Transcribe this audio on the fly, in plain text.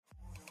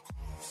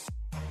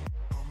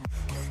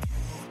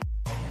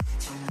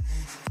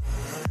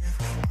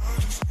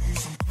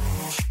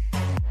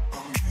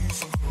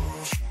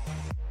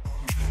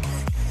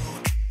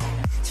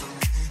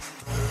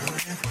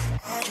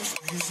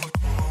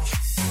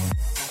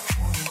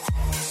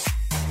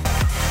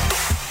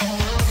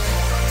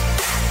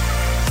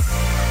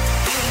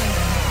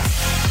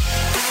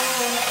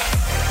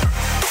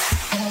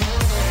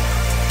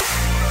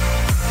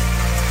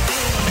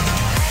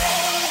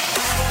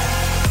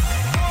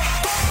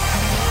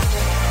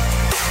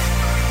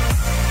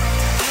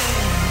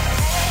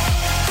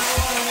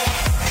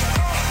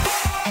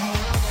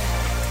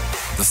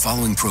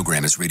following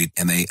program is rated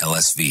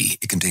MA-LSV.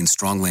 It contains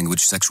strong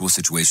language, sexual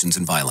situations,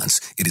 and violence.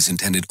 It is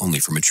intended only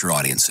for mature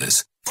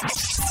audiences.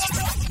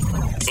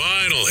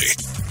 Finally,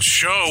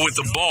 show with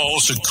the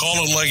balls to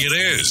call it like it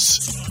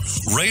is.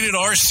 Rated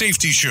R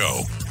Safety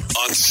Show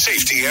on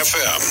Safety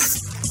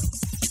FM.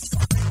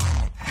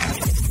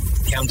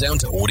 Countdown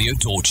to audio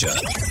torture.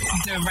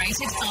 The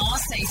Rated R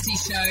Safety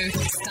Show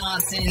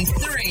starts in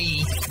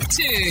 3,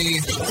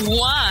 2,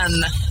 1.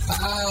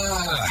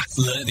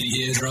 Let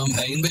the eardrum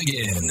pain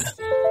begin.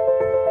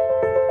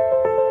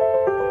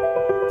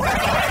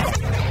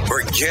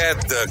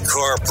 Forget the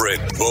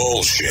corporate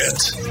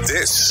bullshit.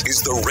 This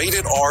is the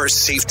Rated R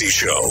Safety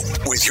Show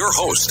with your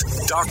host,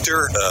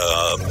 Dr.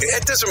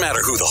 It doesn't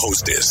matter who the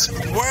host is.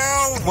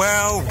 Well,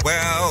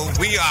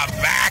 we are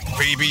back,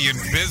 baby, in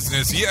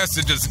business. Yes,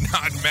 it does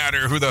not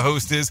matter who the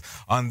host is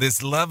on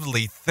this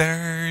lovely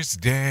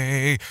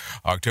Thursday,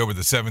 October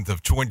the 7th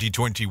of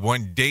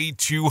 2021, day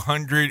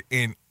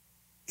 280th.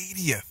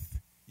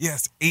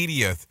 Yes,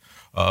 80th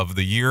of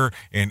the year,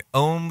 and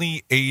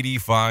only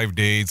 85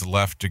 days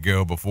left to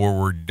go before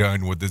we're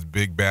done with this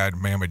big bad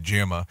mamma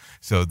jamma.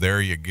 So there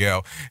you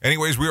go.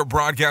 Anyways, we are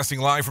broadcasting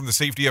live from the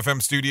Safety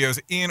FM studios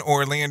in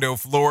Orlando,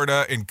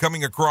 Florida, and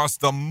coming across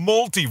the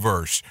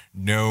multiverse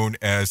known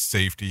as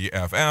Safety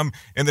FM.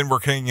 And then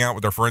we're hanging out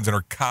with our friends and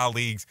our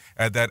colleagues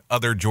at that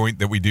other joint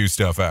that we do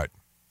stuff at.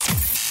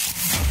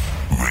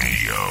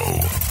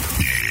 Radio.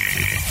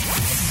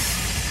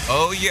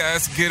 Oh,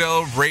 yes, good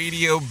old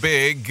Radio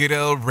Big,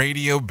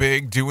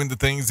 doing the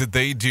things that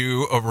they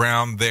do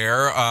around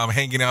there,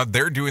 hanging out.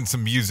 They're doing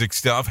some music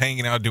stuff,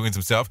 hanging out, doing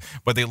some stuff,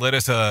 but they let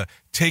us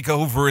take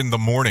over in the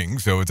morning,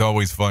 so it's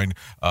always fun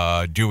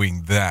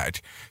doing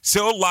that.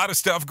 So a lot of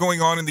stuff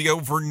going on in the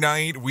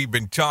overnight. We've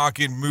been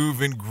talking,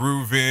 moving,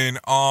 grooving,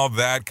 all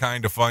that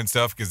kind of fun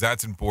stuff, because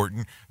that's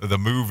important. The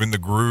move and the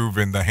groove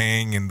and the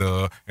hang and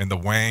the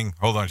wang.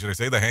 Hold on, should I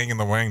say the hang and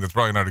the wang? That's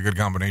probably not a good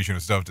combination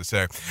of stuff to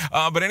say.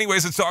 But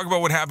anyways, let's talk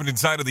about what happened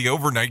inside of the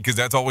overnight, because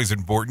that's always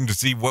important to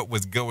see what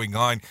was going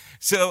on.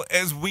 So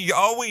as we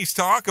always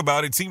talk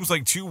about, it seems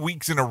like 2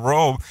 weeks in a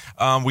row,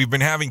 we've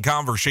been having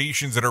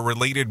conversations that are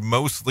related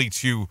mostly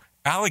to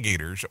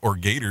alligators or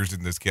gators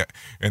in this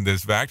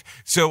fact.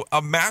 So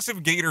a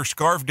massive gator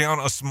scarfed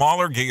down a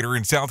smaller gator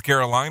in South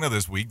Carolina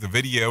this week. The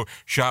video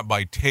shot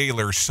by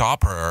Taylor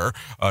Soper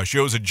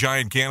shows a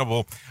giant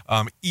cannibal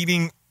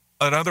eating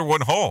another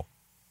one whole.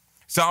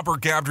 Soper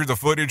captured the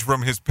footage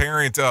from his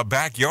parents'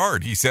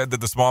 backyard. He said that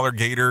the smaller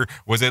gator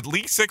was at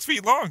least 6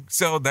 feet long.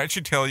 So that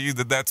should tell you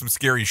that that's some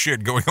scary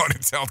shit going on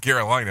in South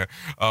Carolina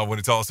when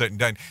it's all said and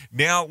done.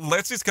 Now,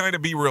 let's just kind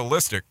of be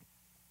realistic.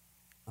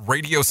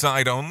 Radio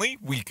side only,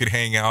 we could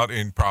hang out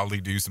and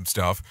probably do some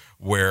stuff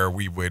where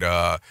we would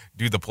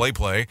do the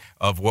play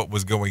of what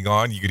was going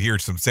on. You could hear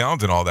some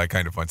sounds and all that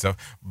kind of fun stuff.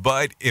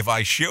 But if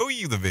I show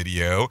you the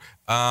video,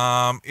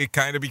 it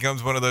kind of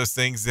becomes one of those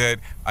things that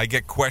I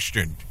get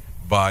questioned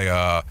by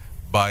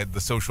the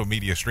social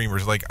media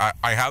streamers. Like,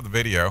 I have the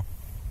video.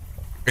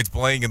 It's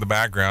playing in the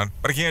background,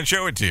 but I can't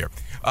show it to you.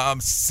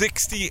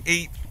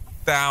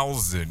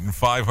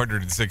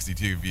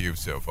 68,562 views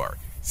so far.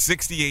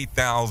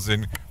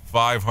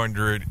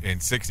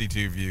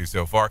 68,562 views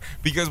so far.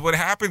 Because what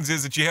happens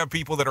is that you have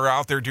people that are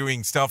out there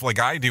doing stuff like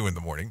I do in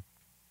the morning.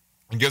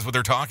 And guess what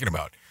they're talking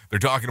about? They're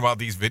talking about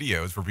these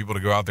videos for people to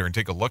go out there and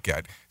take a look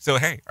at. So,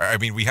 hey, I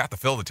mean, we have to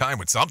fill the time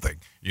with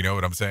something. You know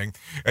what I'm saying?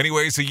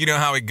 Anyway, so you know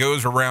how it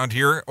goes around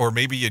here, or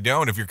maybe you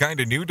don't. If you're kind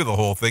of new to the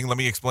whole thing, let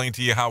me explain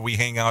to you how we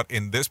hang out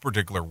in this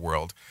particular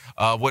world.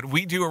 What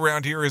we do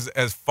around here is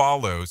as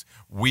follows.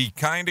 We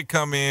kind of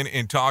come in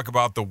and talk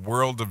about the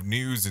world of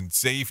news and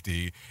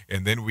safety,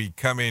 and then we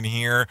come in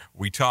here,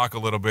 we talk a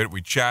little bit,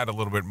 we chat a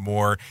little bit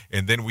more,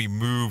 and then we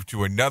move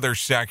to another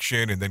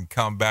section and then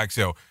come back.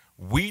 So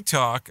we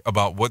talk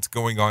about what's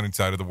going on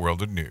inside of the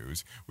world of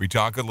news. We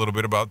talk a little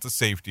bit about the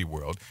safety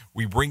world.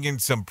 We bring in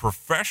some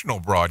professional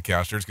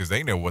broadcasters because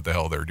they know what the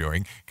hell they're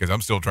doing, because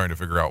I'm still trying to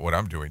figure out what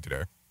I'm doing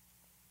today.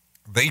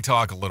 They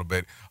talk a little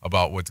bit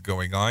about what's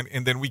going on,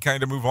 and then we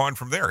kind of move on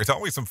from there. It's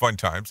always some fun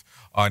times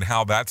on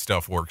how that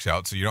stuff works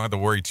out, so you don't have to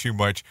worry too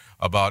much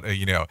about,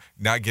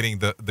 not getting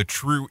the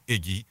true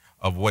Iggy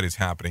of what is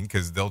happening,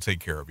 because they'll take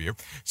care of you.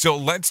 So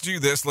let's do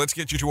this. Let's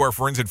get you to our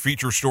friends at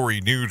Feature Story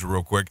News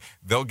real quick.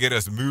 They'll get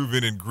us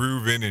moving and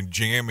grooving and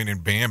jamming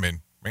and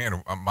bamming.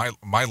 Man,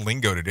 my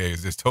lingo today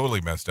is just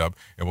totally messed up,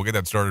 and we'll get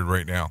that started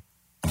right now.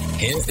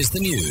 Here is the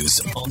news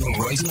on the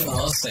Rated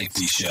R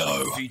Safety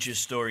Show. Feature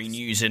Story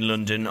News in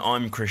London.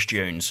 I'm Chris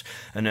Jones.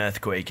 An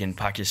earthquake in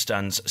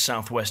Pakistan's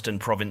southwestern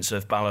province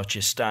of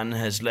Balochistan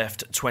has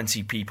left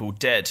 20 people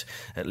dead.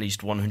 At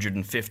least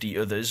 150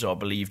 others are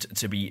believed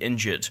to be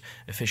injured.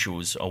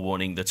 Officials are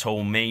warning the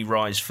toll may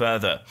rise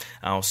further.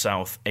 Our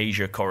South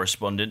Asia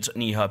correspondent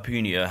Neha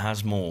Punia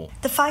has more.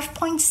 The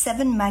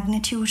 5.7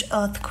 magnitude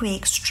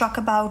earthquake struck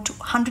about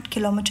 100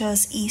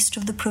 kilometers east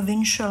of the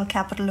provincial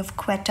capital of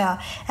Quetta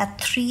at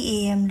 3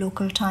 a.m.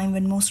 local time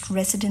when most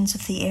residents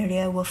of the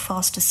area were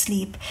fast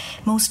asleep.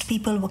 Most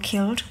people were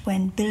killed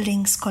when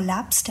buildings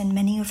collapsed, and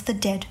many of the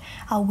dead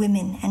are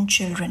women and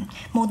children.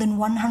 More than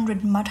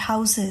 100 mud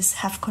houses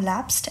have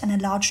collapsed and a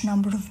large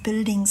number of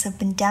buildings have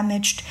been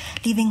damaged,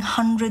 leaving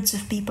hundreds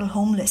of people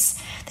homeless.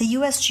 The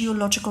U.S.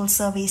 Geological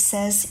Survey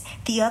says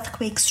the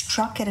earthquake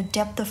struck at a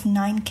depth of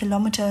 9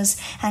 kilometers,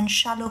 and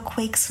shallow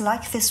quakes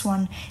like this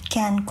one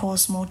can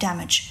cause more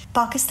damage.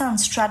 Pakistan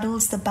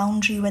straddles the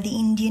boundary where the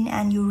Indian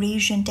and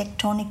Eurasian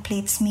tectonic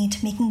plates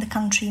meet, making the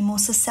country more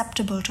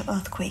susceptible to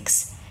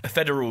earthquakes. A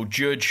federal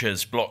judge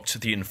has blocked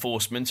the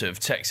enforcement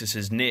of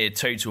Texas's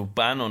near-total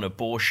ban on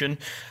abortion,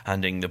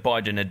 handing the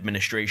Biden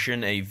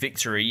administration a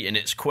victory in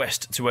its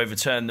quest to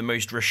overturn the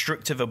most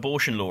restrictive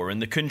abortion law in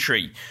the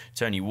country.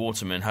 Tony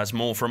Waterman has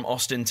more from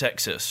Austin,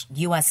 Texas.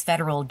 U.S.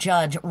 federal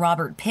judge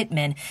Robert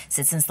Pittman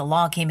said since the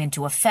law came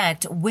into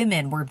effect,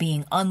 women were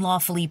being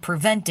unlawfully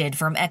prevented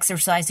from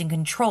exercising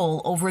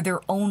control over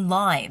their own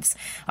lives,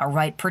 a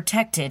right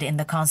protected in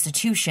the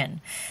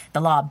Constitution.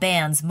 The law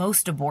bans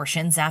most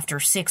abortions after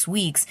 6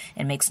 weeks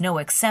and makes no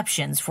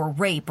exceptions for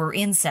rape or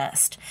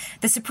incest.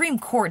 The Supreme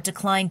Court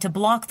declined to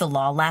block the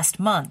law last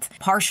month,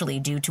 partially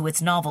due to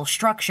its novel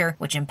structure,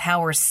 which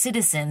empowers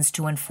citizens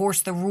to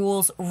enforce the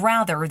rules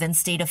rather than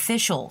state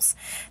officials.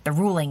 The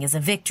ruling is a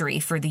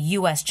victory for the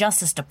U.S.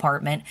 Justice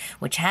Department,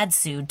 which had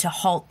sued to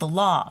halt the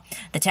law.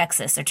 The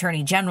Texas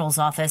Attorney General's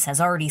office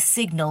has already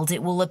signaled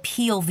it will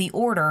appeal the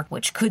order,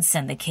 which could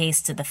send the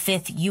case to the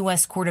 5th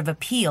U.S. Court of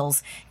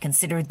Appeals,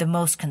 considered the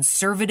most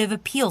conservative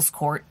appeals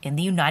court in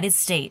the United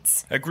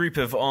States. A group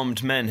of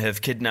armed men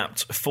have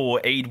kidnapped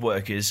 4 aid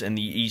workers in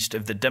the east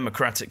of the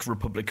Democratic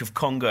Republic of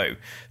Congo.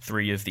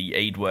 3 of the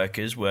aid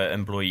workers were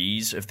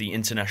employees of the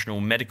International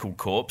Medical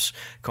Corps.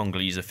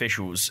 Congolese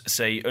officials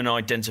say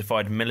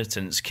unidentified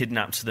militants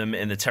kidnapped them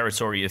in the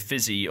territory of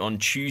Fizi on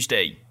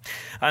Tuesday.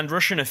 And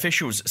Russian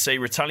officials say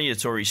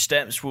retaliatory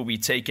steps will be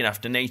taken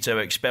after NATO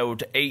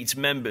expelled 8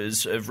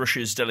 members of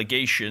Russia's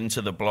delegation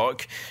to the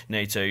bloc.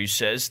 NATO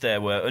says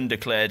there were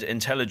undeclared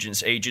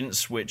intelligence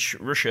agents, which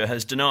Russia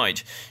has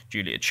denied.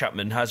 Julia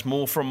Chapman has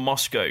more from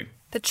Moscow.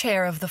 The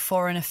chair of the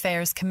Foreign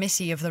Affairs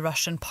Committee of the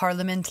Russian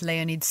Parliament,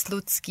 Leonid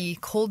Slutsky,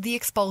 called the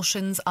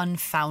expulsions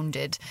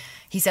unfounded.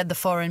 He said the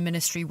Foreign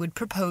Ministry would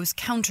propose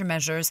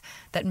countermeasures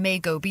that may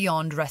go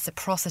beyond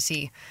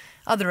reciprocity.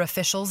 Other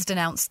officials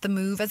denounced the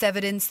move as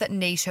evidence that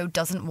NATO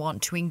doesn't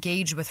want to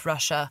engage with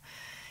Russia.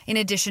 In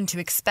addition to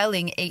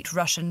expelling 8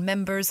 Russian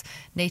members,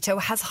 NATO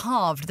has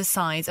halved the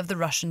size of the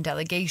Russian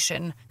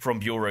delegation. From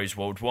bureaus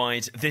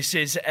worldwide, this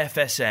is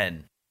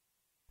FSN.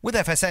 With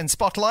FSN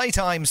Spotlight,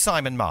 I'm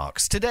Simon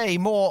Marks. Today,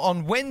 more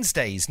on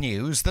Wednesday's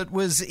news that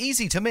was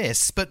easy to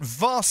miss, but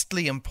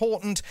vastly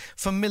important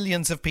for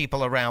millions of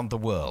people around the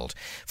world.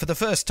 For the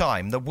first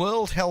time, the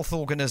World Health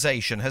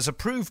Organization has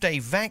approved a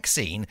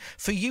vaccine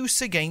for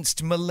use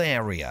against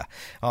malaria.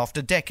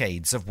 After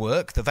decades of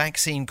work, the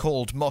vaccine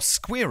called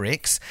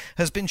Mosquirix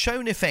has been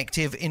shown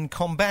effective in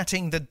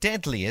combating the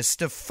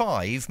deadliest of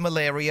 5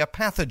 malaria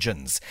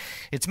pathogens.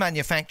 It's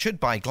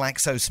manufactured by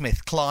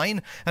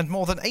GlaxoSmithKline, and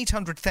more than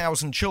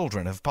 800,000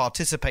 children have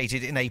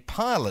participated in a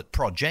pilot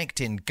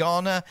project in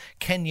Ghana,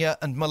 Kenya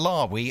and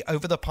Malawi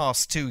over the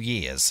past 2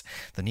 years.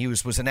 The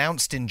news was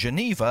announced in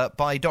Geneva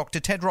by Dr.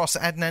 Tedros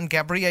Adhanom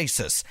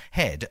Ghebreyesus,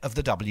 head of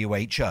the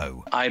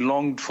WHO. I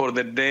longed for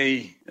the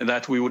day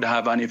that we would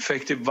have an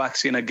effective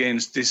vaccine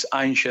against this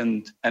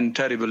ancient and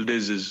terrible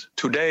disease.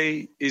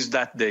 Today is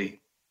that day,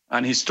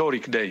 an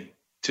historic day.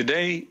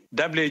 Today,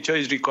 WHO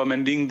is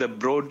recommending the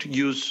broad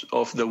use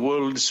of the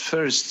world's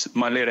first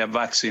malaria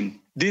vaccine.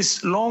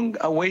 This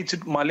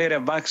long-awaited malaria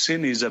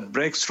vaccine is a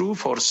breakthrough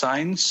for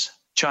science,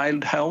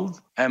 child health,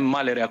 and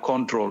malaria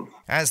control.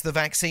 As the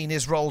vaccine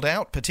is rolled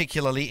out,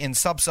 particularly in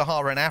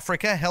sub-Saharan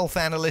Africa, health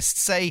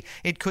analysts say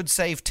it could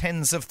save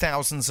tens of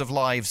thousands of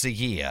lives a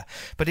year.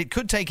 But it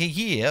could take a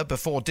year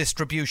before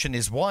distribution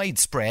is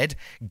widespread.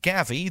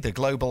 Gavi, the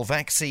global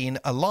vaccine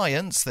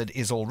alliance that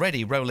is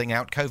already rolling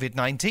out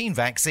COVID-19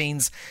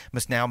 vaccines,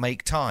 must now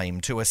make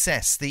time to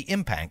assess the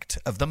impact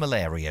of the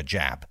malaria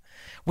jab.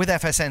 With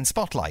FSN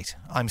Spotlight,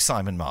 I'm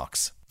Simon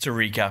Marks. To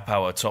recap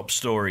our top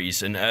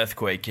stories, an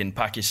earthquake in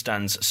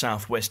Pakistan's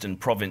southwestern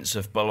province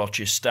of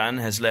Balochistan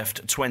has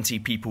left 20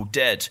 people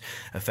dead.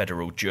 A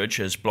federal judge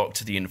has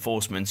blocked the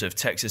enforcement of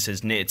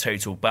Texas's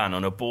near-total ban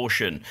on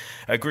abortion.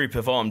 A group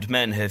of armed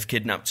men have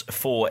kidnapped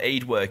 4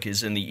 aid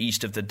workers in the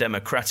east of the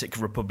Democratic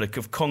Republic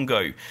of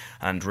Congo.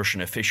 And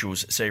Russian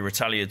officials say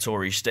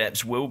retaliatory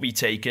steps will be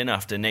taken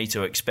after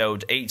NATO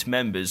expelled 8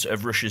 members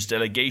of Russia's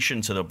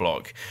delegation to the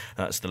bloc.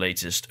 That's the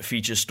latest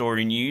feature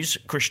story news.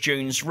 Chris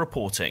Jones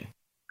reporting.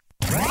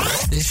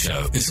 This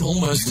show is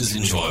almost as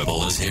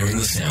enjoyable as hearing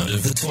the sound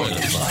of the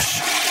toilet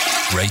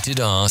flush.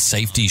 Rated R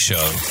Safety Show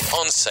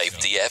on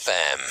Safety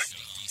FM.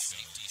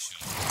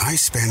 I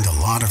spend a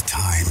lot of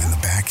time in the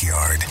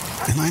backyard,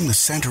 and I'm the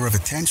center of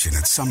attention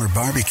at summer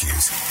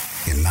barbecues.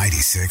 In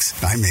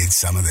 96, I made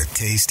some of the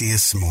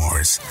tastiest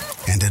s'mores.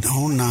 And in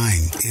 09,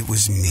 it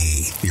was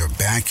me, your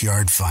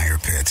backyard fire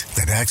pit,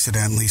 that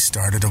accidentally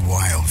started a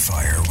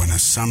wildfire when a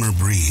summer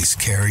breeze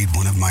carried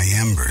one of my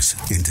embers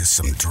into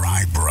some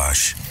dry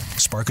brush.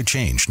 Spark a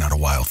change, not a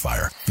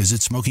wildfire. Visit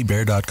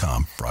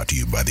SmokeyBear.com. Brought to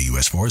you by the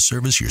U.S. Forest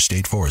Service, your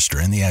state forester,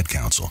 and the Ad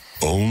Council.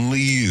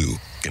 Only you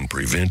can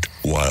prevent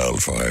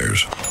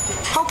wildfires.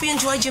 Hope you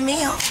enjoyed your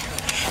meal.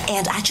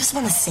 And I just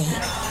want to say,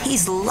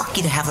 he's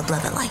lucky to have a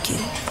brother like you.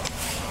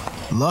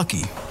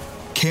 Lucky?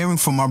 Caring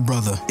for my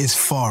brother is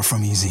far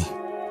from easy.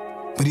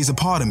 But he's a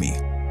part of me,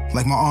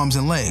 like my arms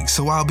and legs,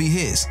 so I'll be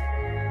his.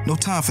 No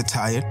time for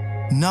tired.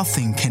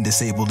 Nothing can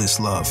disable this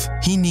love.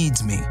 He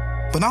needs me,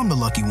 but I'm the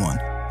lucky one,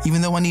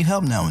 even though I need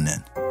help now and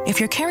then. If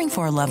you're caring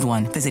for a loved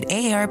one, visit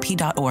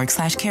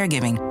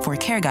aarp.org/caregiving for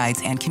care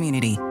guides and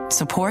community.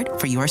 Support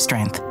for your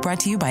strength.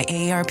 Brought to you by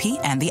AARP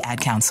and the Ad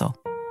Council.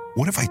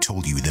 What if I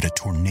told you that a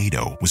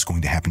tornado was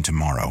going to happen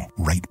tomorrow,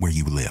 right where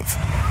you live?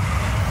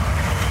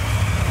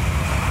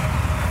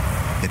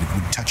 That it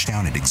would touch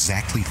down at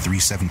exactly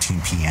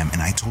 3:17 p.m.,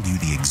 and I told you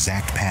the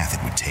exact path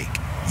it would take.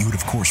 You would,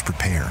 of course,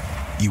 prepare.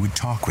 You would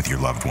talk with your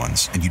loved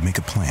ones, and you'd make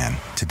a plan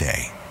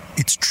today.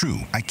 It's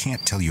true, I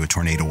can't tell you a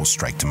tornado will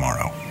strike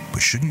tomorrow,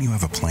 but shouldn't you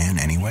have a plan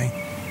anyway?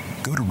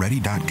 Go to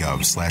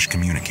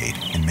ready.gov/communicate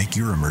and make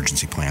your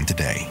emergency plan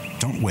today.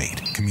 Don't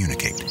wait.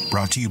 Communicate.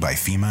 Brought to you by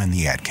FEMA and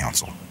the Ad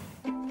Council.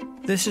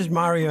 This is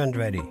Mario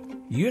Andretti.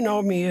 You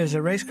know me as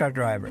a race car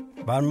driver,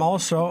 but I'm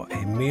also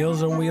a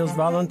Meals on Wheels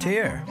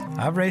volunteer.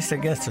 I've raced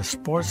against the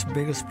sport's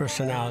biggest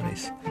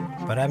personalities,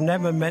 but I've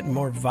never met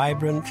more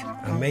vibrant,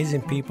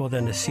 amazing people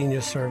than the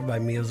seniors served by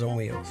Meals on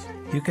Wheels.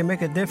 You can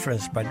make a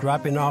difference by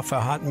dropping off a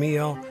hot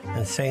meal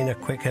and saying a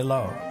quick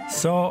hello.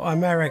 So,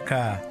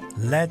 America,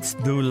 let's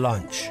do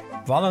lunch.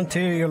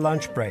 Volunteer your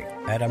lunch break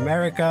at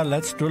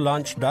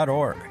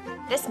americaletsdolunch.org.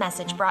 This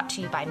message brought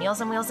to you by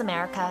Meals on Wheels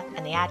America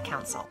and the Ad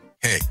Council.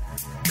 Hey,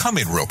 come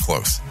in real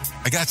close.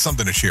 I got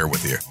something to share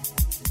with you.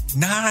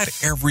 Not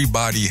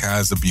everybody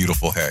has a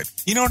beautiful head.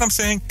 You know what I'm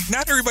saying?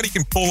 Not everybody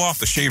can pull off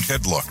the shaved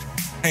head look.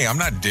 Hey, I'm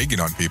not digging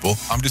on people.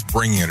 I'm just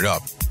bringing it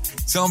up.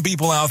 Some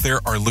people out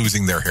there are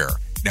losing their hair.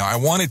 Now, I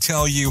want to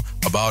tell you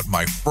about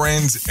my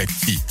friends at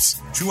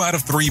Keeps. 2 out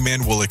of 3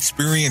 men will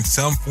experience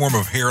some form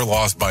of hair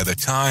loss by the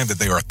time that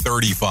they are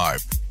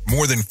 35.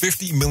 More than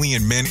 50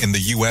 million men in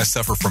the U.S.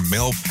 suffer from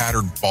male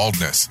pattern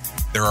baldness.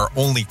 There are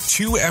only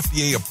 2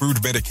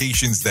 FDA-approved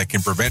medications that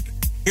can prevent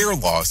hair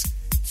loss.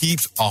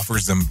 Keeps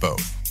offers them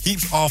both.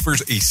 Keeps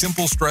offers a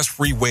simple,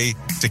 stress-free way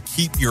to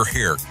keep your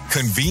hair.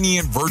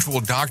 Convenient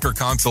virtual doctor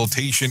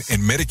consultation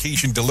and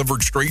medication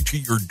delivered straight to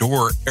your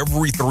door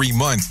every 3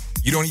 months.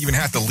 You don't even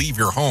have to leave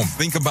your home.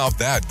 Think about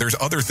that. There's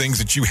other things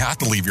that you have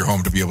to leave your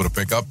home to be able to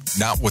pick up,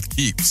 not with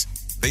Keeps.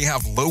 They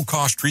have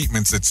low-cost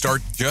treatments that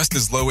start just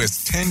as low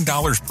as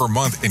 $10 per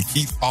month, and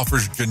Keeps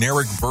offers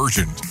generic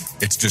versions.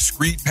 It's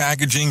discreet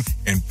packaging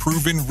and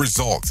proven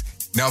results.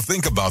 Now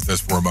think about this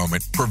for a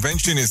moment.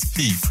 Prevention is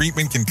key.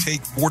 Treatment can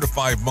take 4 to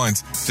 5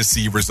 months to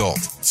see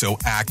results. So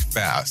act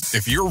fast.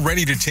 If you're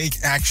ready to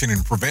take action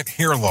and prevent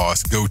hair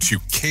loss, go to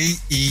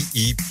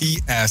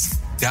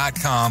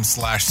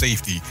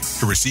KEEPS.com/safety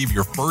to receive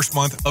your first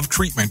month of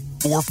treatment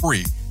for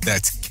free.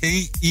 That's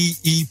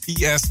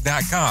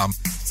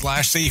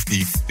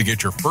KEEPS.com/safety to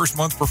get your first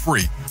month for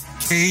free.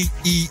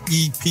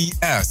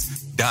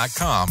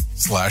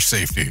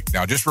 KEEPS.com/safety.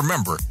 Now just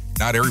remember,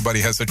 not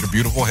everybody has such a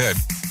beautiful head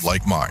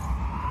like mine.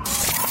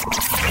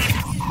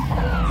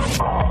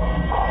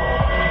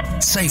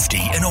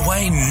 Safety in a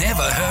way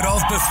never heard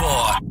of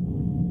before.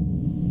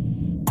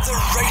 The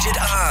Rated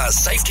R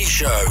Safety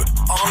Show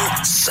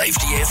on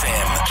Safety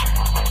FM.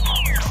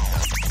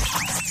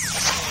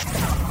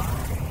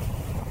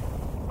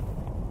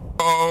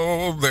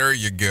 Oh, there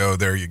you go.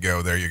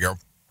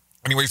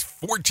 Anyways,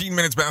 14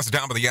 minutes past the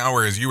top of the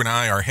hour as you and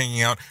I are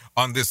hanging out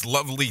on this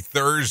lovely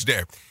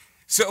Thursday.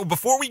 So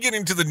before we get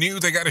into the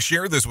news, I got to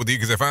share this with you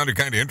because I found it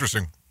kind of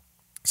interesting.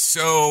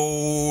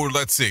 So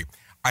let's see.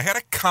 I had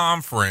a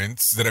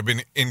conference that I've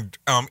been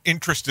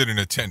interested in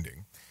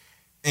attending,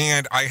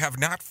 and I have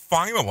not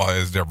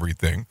finalized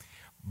everything,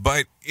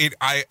 but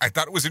I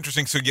thought it was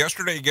interesting. So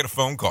yesterday, you get a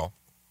phone call,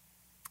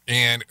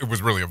 and it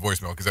was really a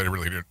voicemail because I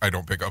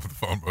don't pick up the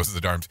phone most of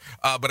the times.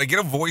 But I get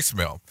a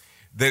voicemail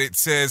that it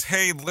says,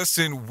 "Hey,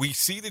 listen, we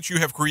see that you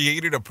have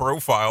created a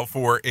profile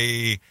for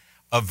a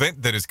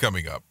event that is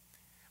coming up,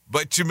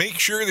 but to make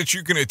sure that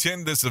you can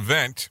attend this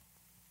event,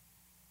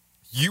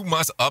 you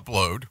must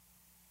upload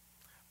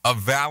a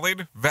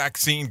valid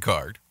vaccine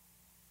card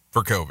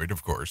for COVID,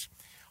 of course,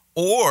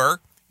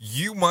 or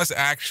you must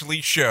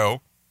actually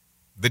show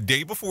the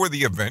day before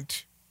the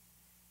event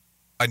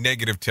a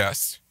negative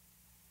test.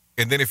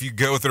 And then if you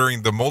go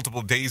during the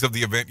multiple days of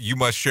the event, you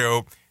must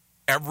show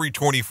every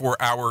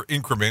 24-hour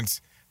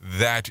increments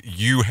that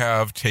you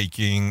have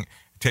taken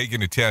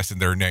a test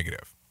and they're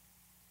negative."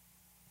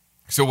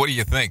 So what do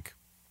you think?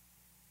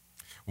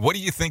 What do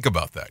you think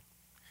about that?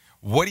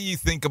 What do you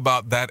think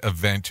about that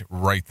event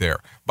right there?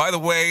 By the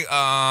way,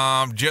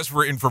 just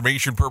for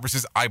information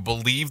purposes, I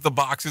believe the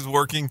box is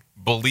working.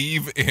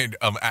 Believe in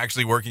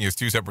actually working as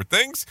two separate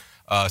things.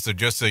 So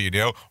just so you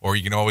know, or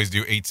you can always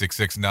do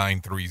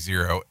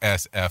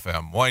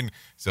 866-930-SFM1.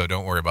 So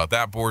don't worry about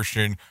that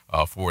portion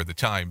for the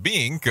time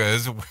being,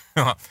 because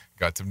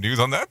got some news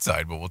on that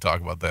side, but we'll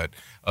talk about that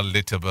a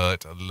little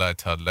bit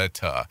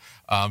later.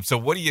 So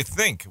what do you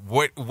think?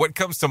 What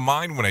comes to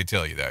mind when I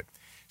tell you that?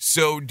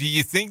 So do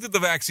you think that the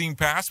vaccine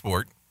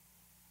passport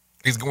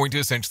is going to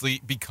essentially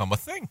become a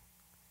thing?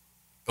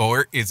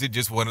 Or is it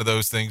just one of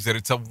those things that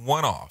it's a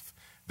one-off,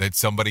 that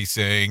somebody's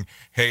saying,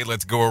 hey,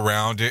 let's go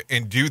around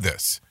and do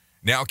this?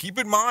 Now, keep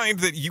in mind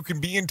that you can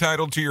be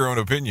entitled to your own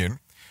opinion.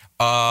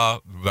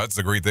 That's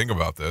the great thing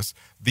about this.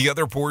 The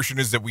other portion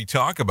is that we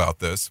talk about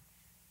this,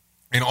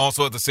 and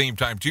also at the same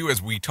time, too,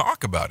 as we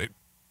talk about it,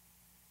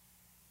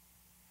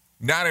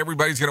 not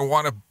everybody's going to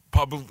want to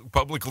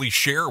publicly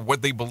share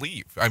what they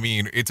believe. I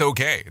mean, it's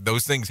okay.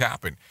 Those things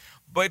happen.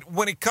 But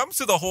when it comes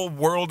to the whole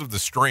world of the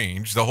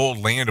strange, the whole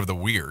land of the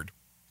weird,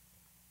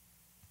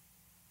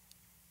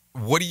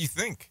 what do you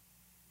think?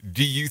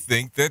 Do you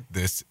think that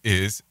this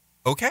is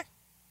okay?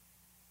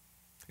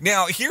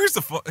 Now, here's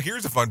the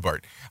fun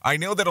part. I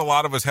know that a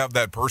lot of us have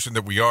that person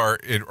that we are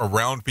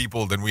around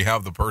people, then we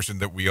have the person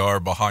that we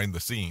are behind the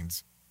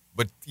scenes.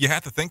 But you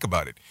have to think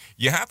about it.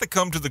 You have to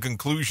come to the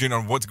conclusion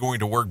on what's going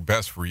to work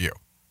best for you.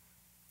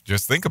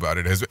 Just think about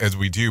it as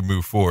we do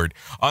move forward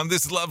on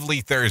this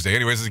lovely Thursday.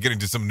 Anyways, let's get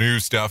into some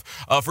news stuff.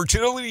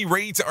 Fertility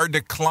rates are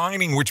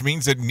declining, which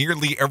means that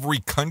nearly every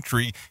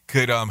country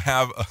could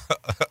have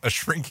a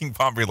shrinking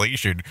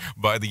population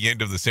by the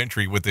end of the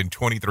century within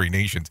 23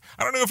 nations.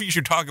 I don't know if you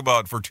should talk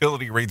about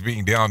fertility rates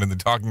being down and then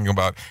talking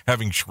about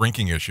having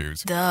shrinking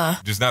issues. Duh.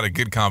 Just not a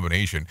good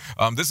combination.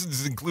 This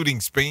is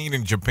including Spain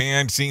and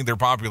Japan seeing their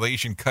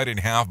population cut in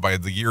half by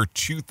the year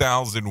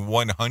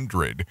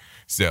 2100.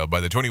 So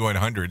by the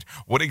 2100s,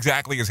 what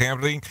exactly is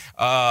happening?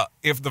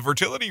 If the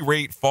fertility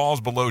rate falls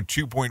below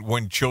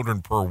 2.1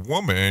 children per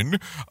woman,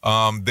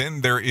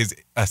 then there is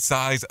a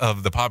size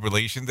of the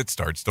population that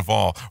starts to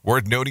fall.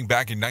 Worth noting,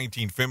 back in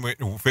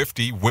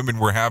 1950, women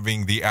were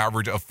having the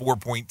average of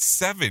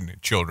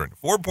 4.7 children.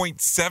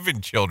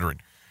 4.7 children.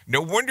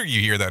 No wonder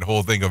you hear that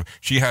whole thing of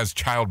she has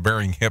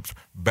childbearing hips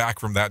back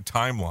from that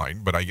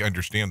timeline, but I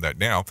understand that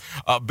now.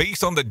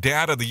 Based on the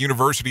data, the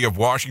University of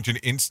Washington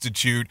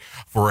Institute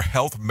for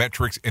Health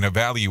Metrics and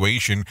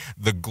Evaluation,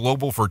 the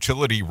global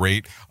fertility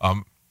rate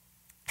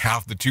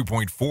half the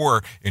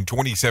 2.4 in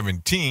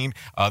 2017.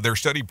 Their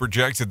study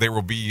projects that they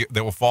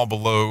will fall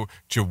below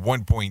to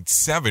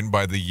 1.7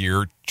 by the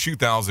year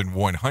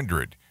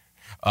 2100.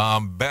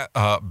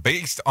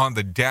 Based on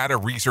the data,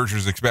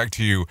 researchers expect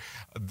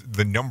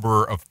the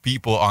number of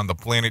people on the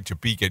planet to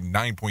peak at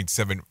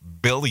 9.7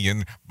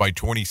 billion by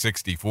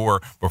 2064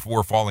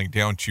 before falling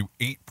down to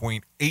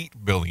 8.8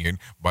 billion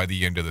by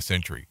the end of the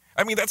century.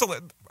 I mean, let's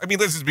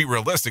just be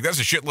realistic. That's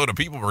a shitload of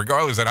people,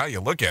 regardless of how you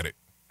look at it.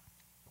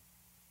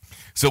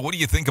 So what do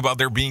you think about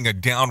there being a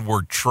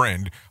downward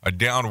trend, a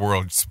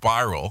downward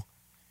spiral,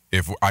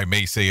 if I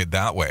may say it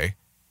that way,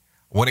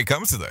 when it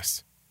comes to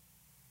this?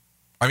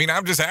 I mean,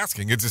 I'm just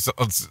asking.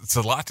 It's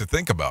a lot to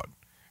think about.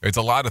 It's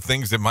a lot of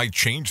things that might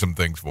change some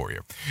things for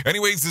you.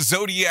 Anyways, the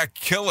Zodiac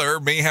Killer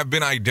may have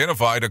been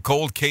identified. A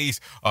cold case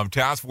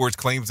task force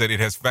claims that it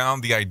has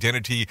found the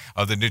identity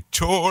of the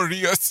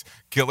notorious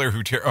killer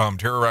who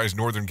terrorized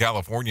Northern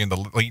California in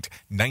the late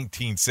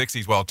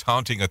 1960s while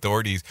taunting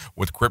authorities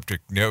with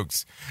cryptic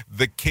notes.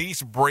 The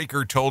case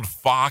breaker told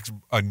Fox,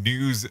 a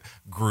news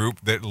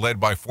group that led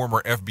by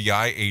former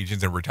FBI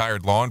agents and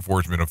retired law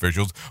enforcement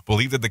officials,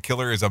 believe that the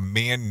killer is a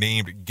man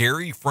named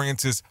Gary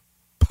Francis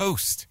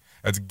Post.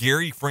 That's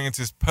Gary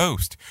Francis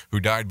Post, who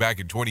died back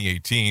in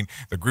 2018.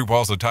 The group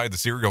also tied the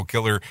serial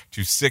killer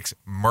to 6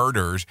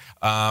 murders.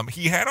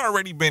 He had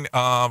already been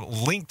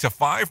linked to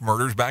 5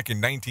 murders back in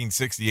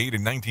 1968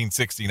 and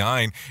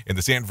 1969 in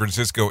the San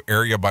Francisco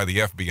area by the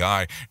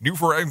FBI. New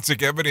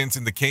forensic evidence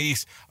in the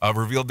case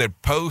revealed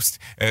that Post,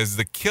 as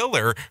the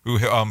killer who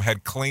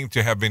had claimed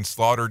to have been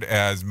slaughtered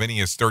as many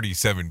as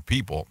 37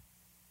 people.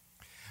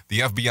 The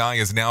FBI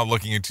is now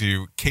looking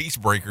into case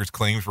breakers'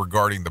 claims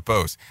regarding the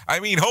Post. I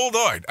mean, hold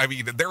on. I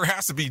mean, there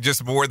has to be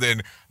just more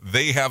than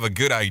they have a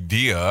good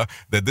idea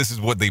that this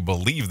is what they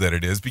believe that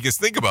it is. Because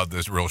think about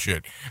this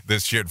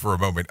shit for a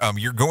moment.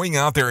 You're going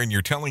out there and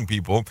you're telling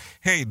people,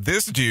 hey,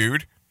 this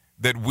dude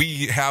that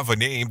we have a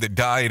name that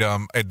died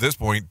at this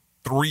point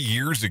 3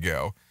 years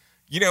ago,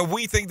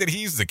 we think that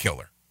he's the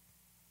killer.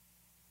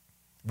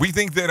 We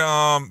think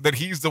that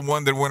he's the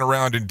one that went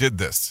around and did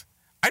this.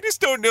 I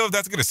just don't know if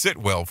that's going to sit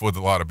well with a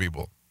lot of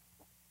people.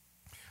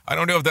 I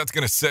don't know if that's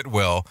going to sit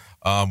well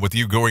with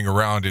you going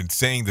around and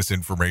saying this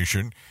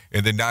information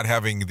and then not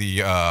having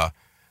the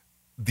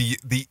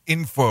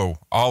info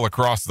all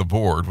across the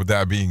board with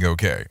that being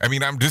okay. I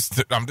mean, I'm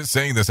just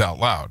saying this out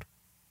loud.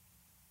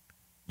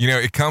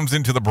 It comes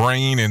into the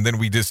brain and then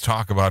we just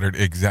talk about it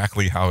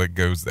exactly how it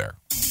goes there.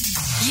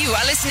 You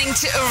are listening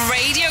to a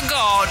radio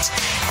god.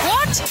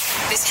 What?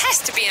 This has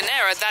to be an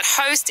error. That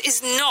host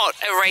is not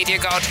a radio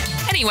god.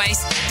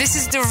 Anyways, this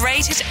is the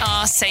Rated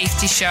R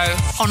Safety Show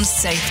on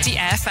Safety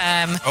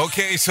FM.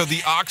 Okay, so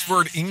the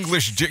Oxford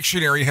English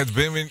Dictionary has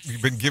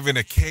been given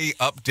a K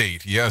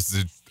update. Yes,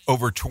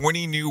 over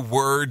 20 new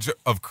words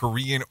of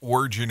Korean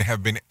origin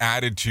have been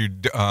added to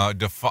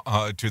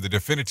the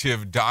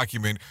definitive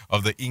document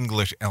of the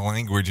English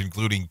language,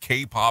 including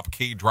K-pop,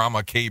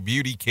 K-drama,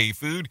 K-beauty,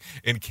 K-food,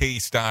 and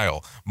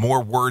K-style.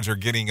 More words are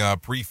getting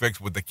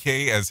prefixed with the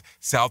K as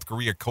South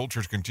Korea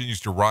culture continues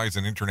to rise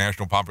in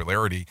international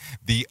popularity.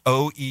 The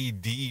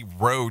OED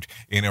wrote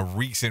in a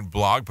recent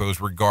blog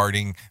post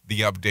regarding the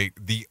update,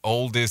 the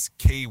oldest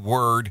K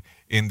word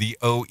in the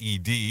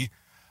OED,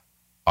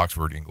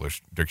 Oxford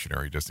English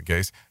Dictionary, just in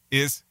case,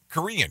 is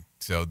Korean.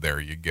 So there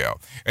you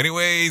go.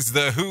 Anyways,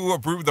 the WHO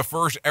approved the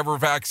first ever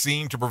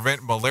vaccine to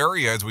prevent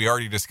malaria, as we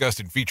already discussed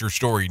in Feature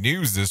Story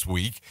News this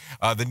week.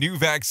 The new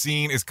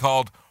vaccine is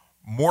called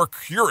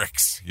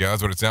Morcurix, yeah,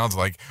 that's what it sounds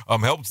like,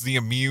 helps the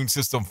immune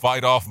system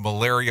fight off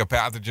malaria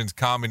pathogens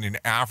common in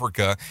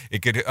Africa.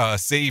 It could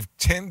save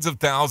tens of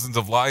thousands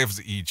of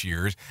lives each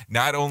year.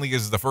 Not only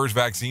is it the first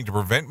vaccine to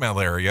prevent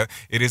malaria,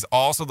 it is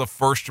also the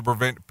first to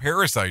prevent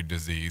parasite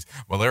disease.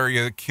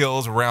 Malaria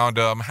kills around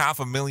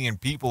 500,000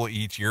 people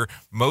each year,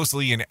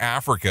 mostly in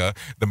Africa.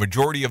 The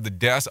majority of the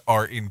deaths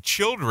are in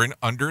children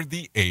under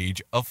the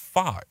age of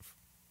 5.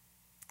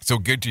 So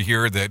good to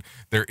hear that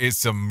there is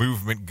some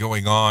movement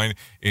going on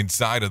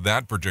inside of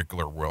that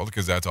particular world,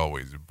 because that's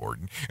always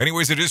important.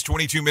 Anyways, it is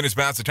 22 minutes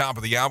past the top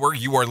of the hour.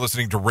 You are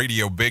listening to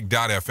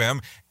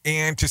RadioBig.fm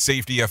and to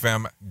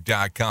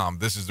SafetyFM.com.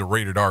 This is the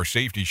Rated R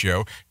Safety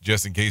Show,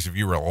 just in case if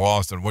you were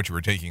lost on what you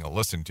were taking a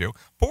listen to,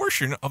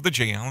 portion of the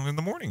Jay Allen in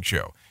the Morning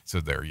Show. So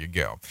there you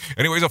go.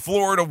 Anyways, a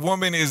Florida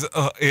woman is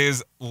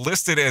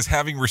listed as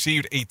having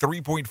received a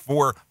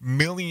 $3.4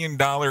 million in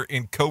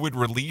COVID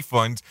relief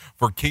funds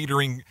for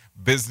catering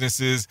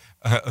businesses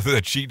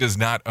that she does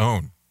not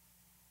own.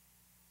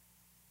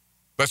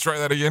 Let's try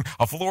that again.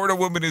 A Florida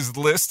woman is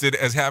listed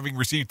as having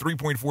received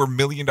 $3.4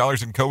 million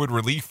in COVID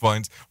relief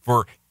funds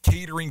for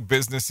catering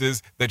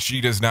businesses that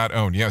she does not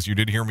own. Yes, you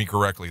did hear me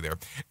correctly there.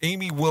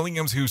 Amy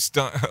Williams, who's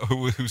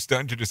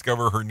stunned to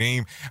discover her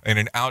name and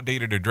an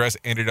outdated address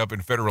ended up in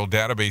federal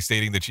database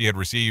stating that she had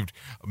received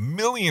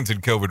millions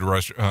in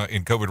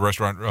COVID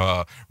restaurant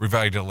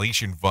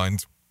revitalization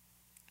funds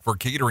for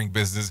catering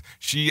business.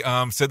 She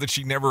said that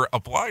she never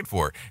applied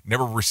for,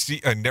 never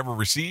received, and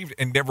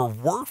never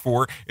worked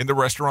for in the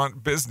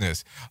restaurant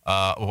business.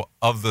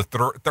 Of the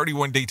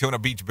 31 Daytona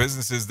Beach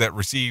businesses that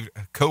received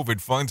COVID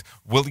funds,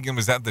 William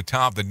is at the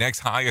top. The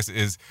next highest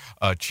is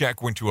a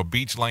check went to a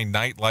Beachline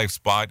nightlife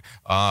spot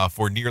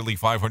for nearly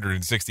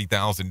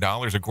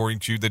 $560,000, according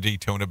to the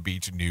Daytona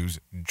Beach News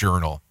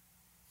Journal.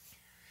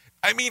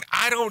 I mean,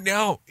 I don't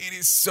know. It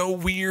is so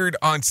weird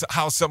on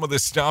how some of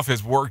this stuff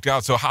has worked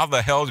out. So how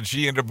the hell did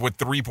she end up with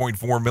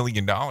 $3.4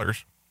 million?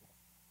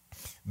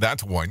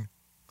 That's one.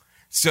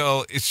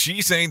 So is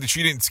she saying that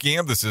she didn't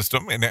scam the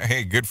system? And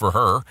hey, good for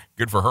her.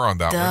 Good for her on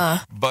that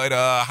one. But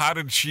how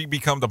did she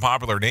become the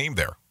popular name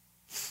there?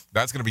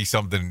 That's going to be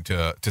something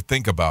to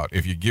think about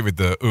if you give it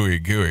the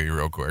ooey gooey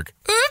real quick.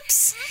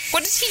 Oops!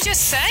 What did he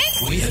just say?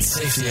 We at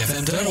Safety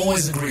FM don't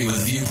always agree with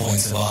the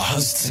viewpoints of our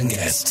hosts and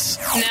guests.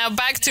 Now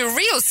back to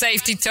real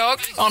safety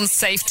talk on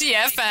Safety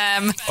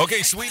FM.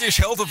 Okay, Swedish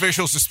health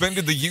officials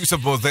suspended the use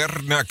of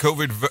Moderna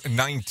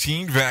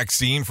COVID-19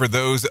 vaccine for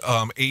those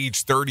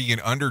age 30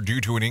 and under due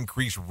to an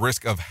increased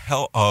risk of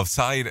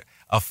side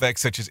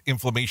effects such as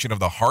inflammation of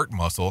the heart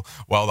muscle.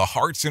 While the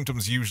heart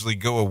symptoms usually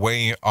go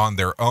away on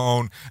their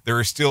own,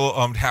 there is still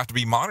have to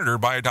be monitored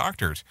by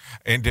doctors.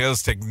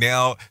 Anders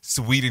Tegnell,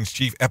 Sweden's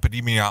chief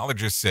epidemiologist,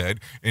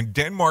 said in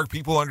Denmark,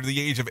 people under the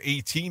age of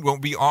 18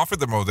 won't be offered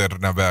the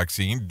Moderna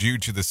vaccine due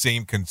to the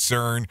same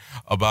concern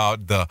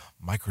about the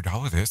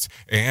microdosis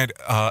and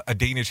a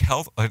Danish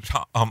health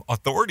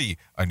authority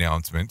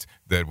announcement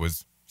that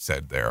was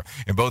said there.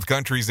 In both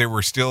countries, they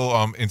were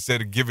still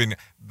instead of given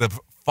the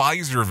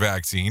Pfizer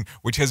vaccine,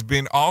 which has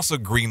been also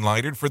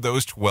green-lighted for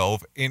those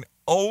 12 and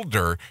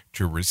older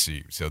to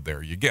receive. So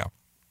there you go.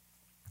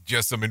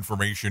 Just some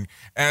information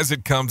as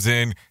it comes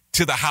in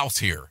to the house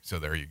here. So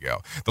there you go.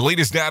 The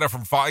latest data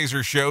from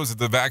Pfizer shows that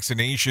the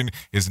vaccination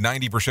is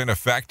 90%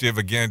 effective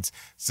against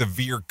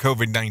severe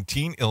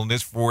COVID-19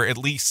 illness for at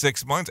least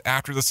 6 months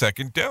after the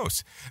second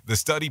dose. The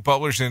study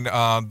published in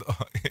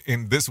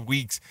this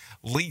week's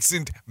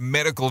Lancet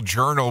Medical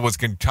Journal was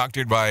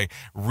conducted by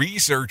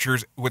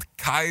researchers with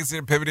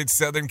Kaiser Permanente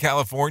Southern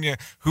California,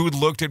 who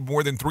looked at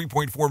more than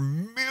 3.4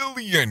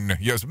 million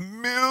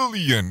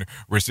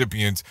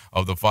recipients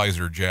of the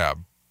Pfizer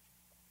jab.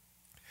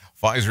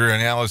 Pfizer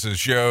analysis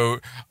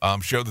showed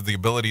that the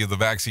ability of the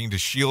vaccine to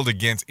shield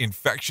against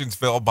infections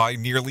fell by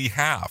nearly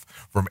half,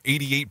 from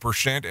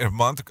 88% a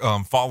month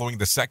following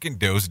the second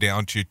dose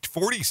down to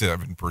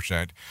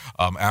 47%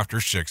 after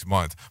 6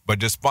 months. But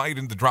despite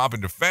the drop in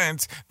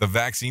defense, the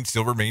vaccine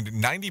still remained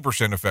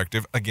 90%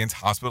 effective against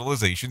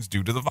hospitalizations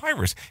due to the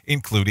virus,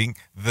 including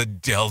the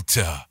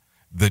Delta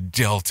the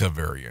Delta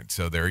variant.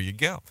 So there you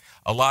go.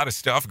 A lot of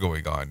stuff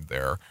going on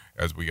there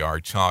as we are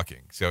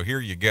talking. So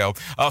here you go.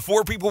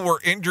 4 people were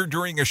injured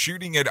during a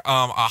shooting at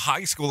a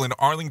high school in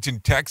Arlington,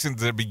 Texas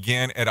that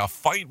began at a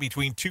fight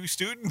between 2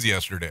 students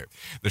yesterday.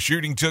 The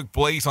shooting took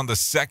place on the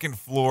 2nd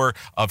floor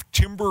of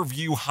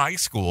Timberview High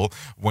School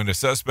when the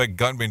suspect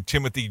gunman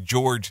Timothy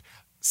George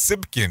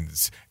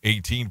Simpkins,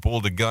 18,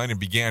 pulled a gun and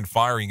began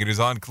firing. It is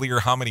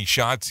unclear how many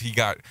shots he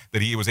got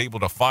that he was able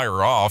to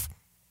fire off.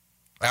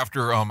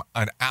 After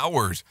an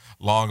hours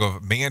long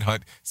of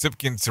manhunt,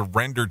 Simpkins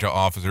surrendered to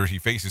officers. He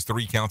faces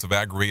 3 counts of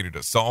aggravated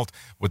assault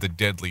with a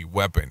deadly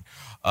weapon.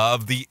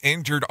 The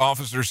injured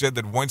officer said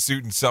that 1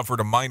 student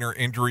suffered minor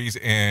injuries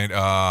and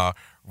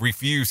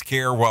refused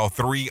care, while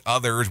 3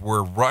 others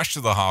were rushed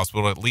to the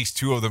hospital. At least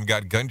 2 of them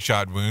got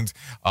gunshot wounds.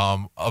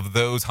 Of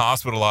those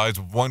hospitalized,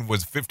 1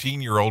 was a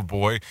 15-year-old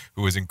boy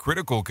who is in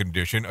critical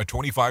condition. A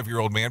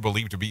 25-year-old man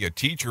believed to be a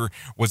teacher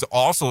was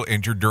also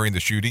injured during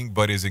the shooting,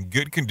 but is in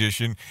good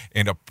condition.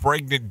 And a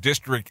pregnant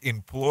district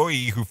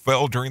employee who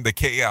fell during the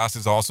chaos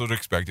is also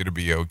expected to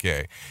be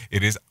okay.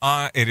 It is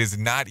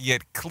not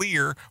yet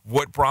clear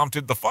what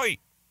prompted the fight.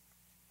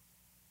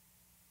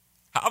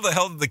 How the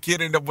hell did the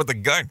kid end up with a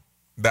gun?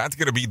 That's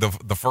going to be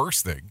the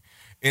first thing.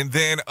 And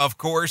then, of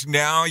course,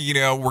 now,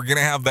 we're going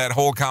to have that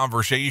whole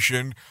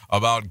conversation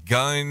about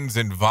guns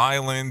and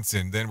violence.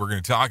 And then we're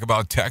going to talk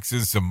about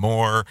Texas some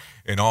more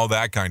and all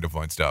that kind of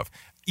fun stuff.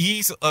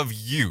 Ease of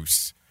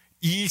use,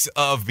 ease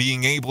of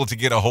being able to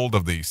get a hold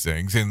of these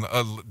things. And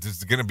this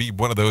is going to be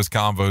one of those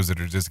combos that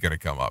are just going to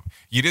come up.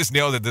 You just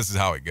know that this is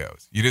how it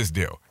goes. You just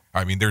do.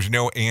 I mean, there's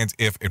no ands,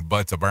 if, and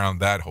buts around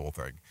that whole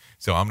thing.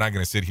 So I'm not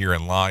going to sit here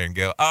and lie and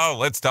go, oh,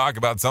 let's talk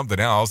about something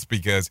else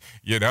because,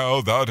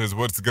 that is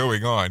what's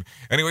going on.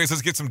 Anyways,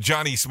 let's get some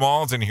Johnny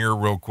Smalls in here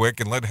real quick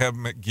and let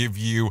him give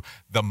you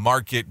the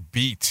market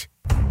beat.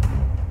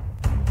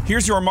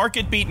 Here's your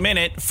market beat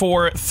minute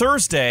for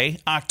Thursday,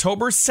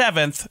 October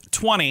 7th,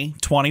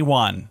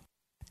 2021.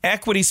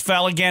 Equities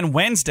fell again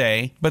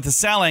Wednesday, but the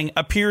selling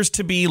appears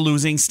to be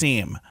losing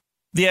steam.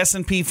 The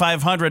S&P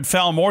 500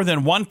 fell more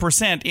than 1%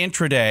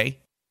 intraday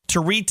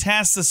to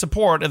retest the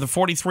support at the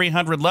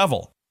 4,300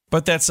 level,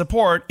 but that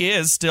support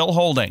is still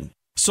holding.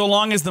 So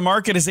long as the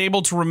market is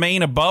able to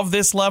remain above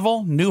this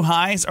level, new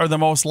highs are the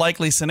most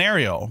likely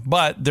scenario,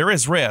 but there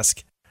is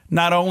risk.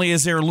 Not only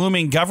is there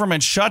looming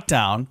government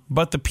shutdown,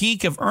 but the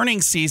peak of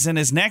earnings season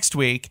is next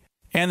week,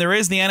 and there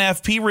is the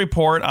NFP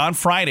report on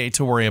Friday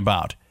to worry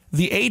about.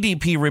 The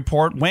ADP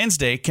report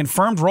Wednesday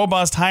confirmed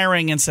robust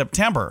hiring in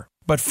September,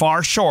 but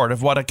far short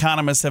of what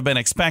economists have been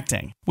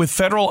expecting. With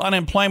federal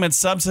unemployment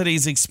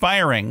subsidies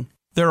expiring,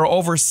 there are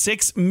over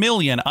 6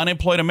 million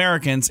unemployed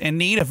Americans in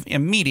need of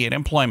immediate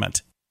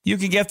employment. You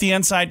can get the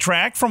inside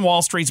track from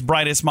Wall Street's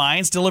brightest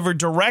minds delivered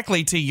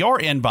directly to your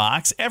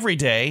inbox every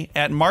day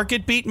at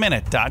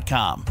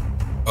marketbeatminute.com.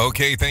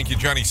 Okay, thank you,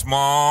 Johnny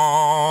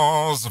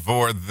Smalls,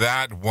 for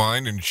that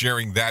one and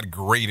sharing that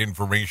great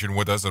information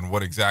with us on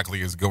what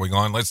exactly is going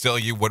on. Let's tell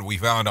you what we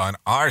found on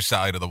our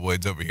side of the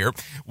woods over here.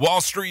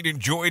 Wall Street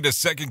enjoyed a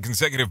second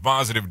consecutive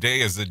positive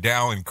day as the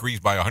Dow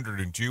increased by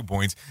 102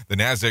 points, the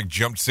Nasdaq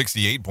jumped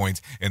 68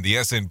 points, and the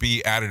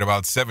S&P added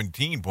about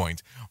 17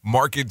 points.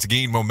 Markets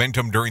gained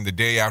momentum during the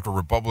day after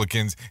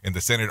Republicans in the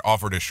Senate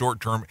offered a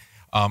short-term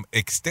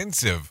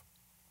extensive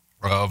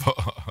of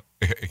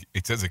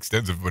it says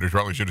extensive, but it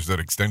probably should have said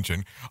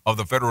extension of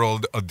the federal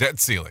debt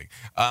ceiling.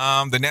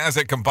 The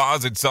Nasdaq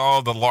Composite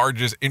saw the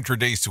largest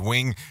intraday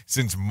swing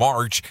since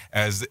March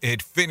as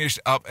it finished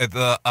up at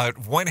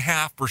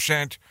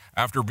 0.5%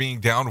 after being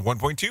down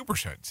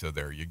 1.2%. So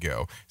there you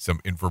go. Some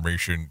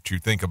information to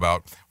think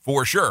about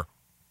for sure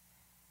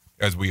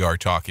as we are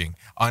talking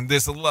on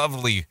this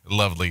lovely,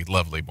 lovely,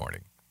 lovely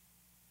morning.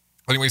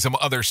 Anyway, some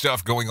other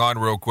stuff going on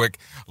real quick.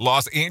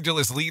 Los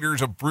Angeles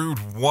leaders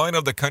approved one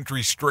of the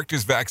country's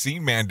strictest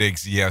vaccine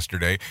mandates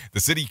yesterday.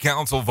 The city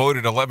council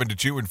voted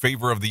 11-2 in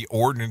favor of the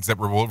ordinance that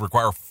will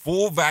require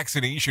full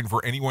vaccination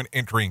for anyone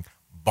entering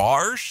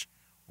bars,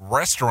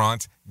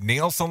 restaurants,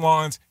 nail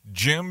salons,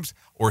 gyms,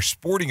 or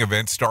sporting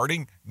events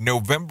starting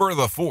November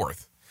the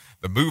 4th.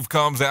 The move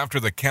comes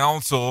after the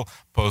council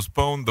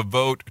postponed the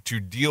vote to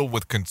deal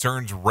with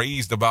concerns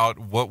raised about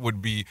what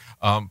would be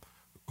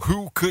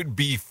who could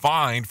be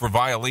fined for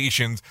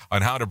violations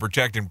on how to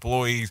protect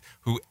employees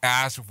who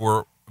ask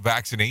for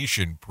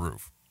vaccination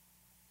proof.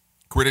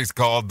 Critics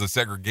called the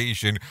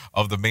segregation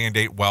of the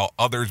mandate, while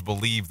others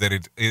believe that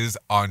it is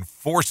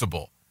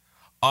unenforceable.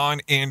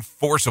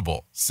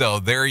 So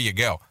there you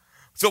go.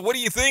 So what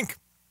do you think?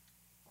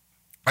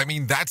 I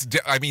mean,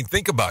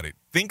 think about it.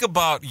 Think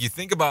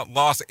about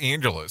Los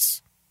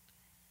Angeles.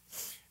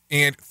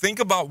 And think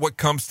about what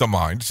comes to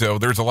mind. So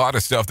there's a lot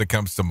of stuff that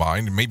comes to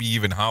mind. Maybe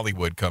even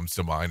Hollywood comes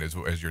to mind as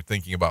you're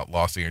thinking about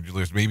Los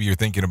Angeles. Maybe you're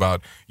thinking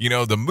about,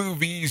 the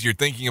movies. You're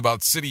thinking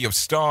about City of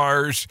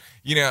Stars.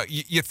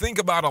 You think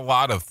about a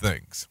lot of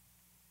things.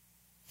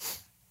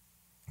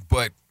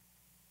 But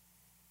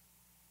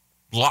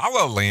La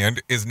La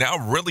Land is now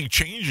really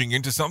changing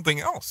into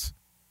something else.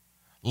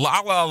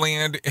 La La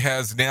Land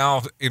has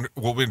now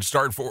been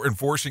started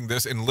enforcing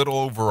this in little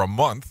over a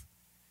month.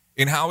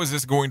 And how is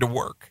this going to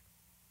work?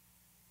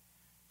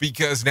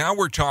 Because now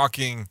we're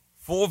talking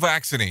full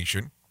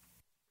vaccination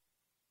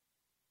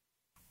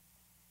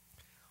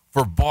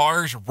for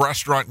bars,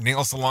 restaurant,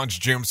 nail salons,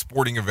 gyms,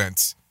 sporting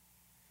events.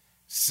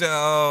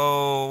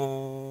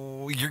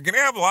 So you're going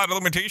to have a lot of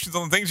limitations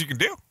on the things you can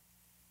do.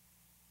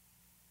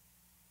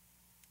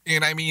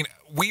 And I mean,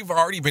 we've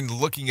already been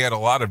looking at a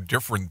lot of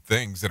different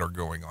things that are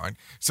going on.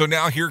 So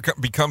now here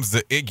becomes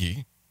the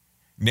Iggy.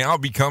 Now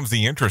becomes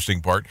the interesting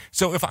part.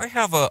 So if I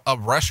have a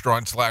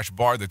restaurant /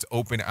 bar that's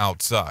open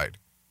outside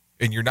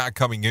and you're not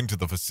coming into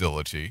the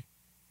facility,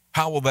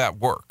 how will that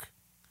work?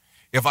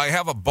 If I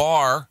have a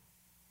bar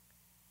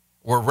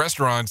or a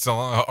restaurant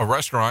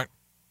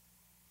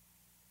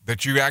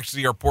that you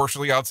actually are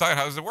partially outside,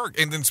 how does it work?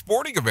 And then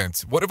sporting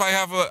events. What if I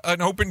have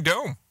an open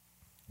dome?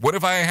 What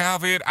if I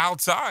have it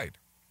outside?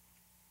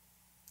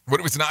 What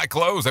if it's not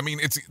closed? I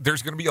mean,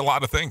 there's going to be a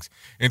lot of things.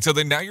 And so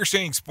then now you're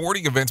saying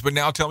sporting events, but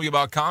now tell me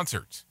about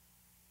concerts.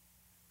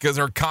 Because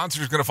our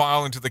concerts going to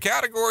file into the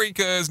category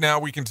because now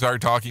we can start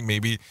talking.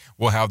 Maybe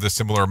we'll have the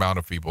similar amount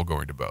of people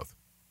going to both.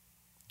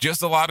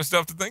 Just a lot of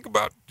stuff to think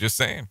about. Just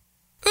saying.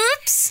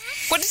 Oops.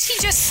 What did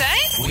he just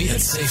say? We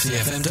at Safety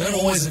FM don't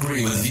always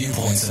agree with the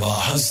viewpoints of our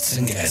hosts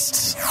and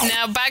guests.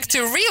 Now back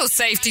to real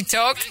safety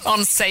talk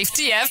on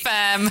Safety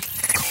FM.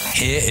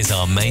 Here is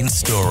our main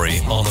story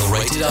on the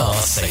Rated R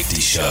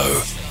Safety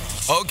Show.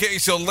 Okay,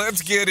 so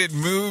let's get it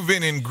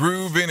moving and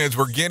grooving as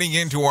we're getting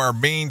into our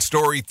main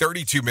story,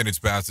 32 minutes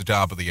past the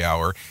top of the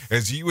hour,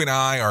 as you and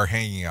I are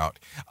hanging out.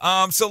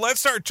 So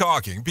let's start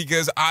talking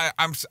because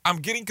I'm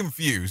getting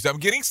confused. I'm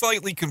getting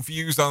slightly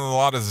confused on a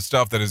lot of the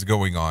stuff that is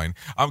going on.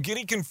 I'm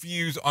getting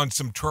confused on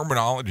some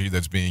terminology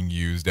that's being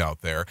used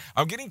out there.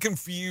 I'm getting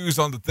confused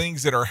on the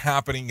things that are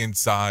happening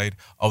inside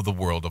of the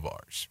world of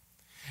ours.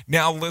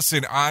 Now,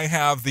 listen, I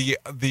have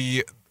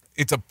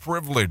it's a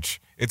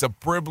privilege. It's a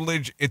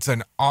privilege. It's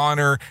an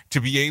honor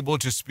to be able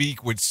to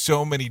speak with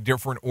so many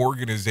different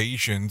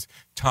organizations,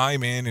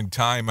 time in and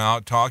time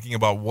out, talking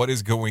about what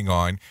is going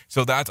on.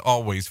 So that's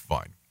always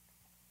fun.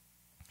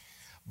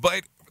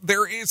 But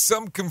there is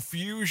some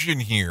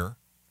confusion here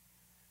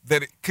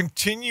that it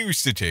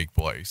continues to take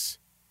place,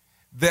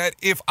 that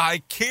if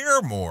I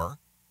care more,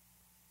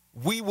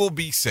 we will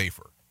be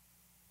safer.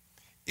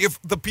 If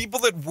the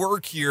people that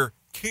work here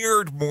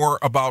cared more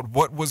about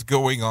what was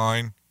going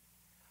on,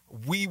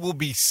 we will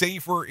be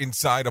safer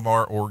inside of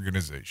our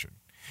organization.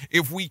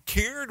 If we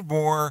cared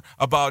more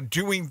about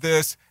doing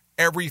this,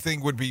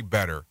 everything would be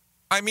better.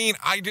 I mean,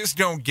 I just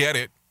don't get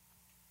it.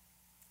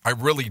 I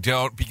really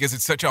don't, because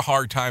it's such a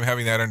hard time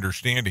having that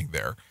understanding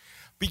there.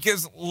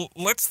 Because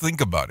let's think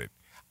about it.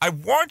 I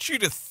want you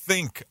to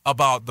think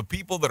about the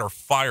people that are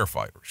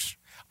firefighters.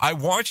 I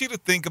want you to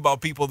think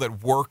about people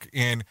that work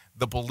in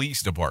the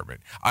police department.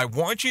 I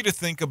want you to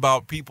think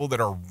about people that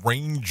are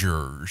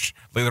rangers,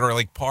 that are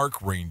like park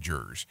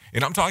rangers.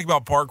 And I'm talking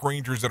about park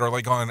rangers that are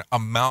like on a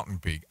mountain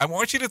peak. I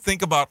want you to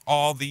think about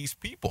all these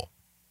people.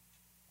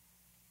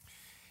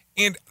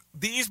 And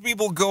these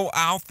people go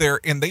out there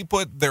and they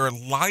put their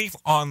life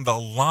on the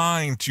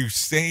line to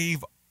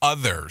save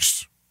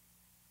others.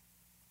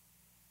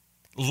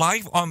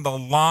 Life on the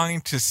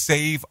line to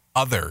save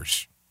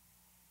others.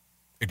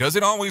 It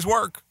doesn't always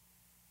work.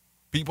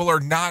 People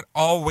are not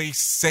always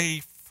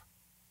safe.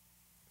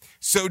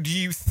 So do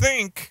you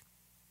think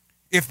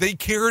if they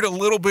cared a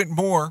little bit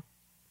more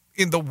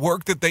in the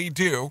work that they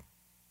do,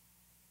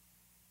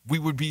 we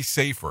would be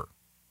safer?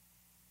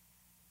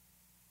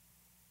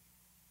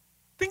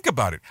 Think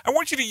about it. I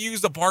want you to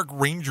use the park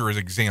ranger as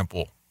an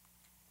example.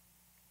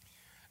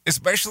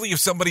 Especially if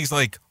somebody's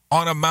like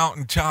on a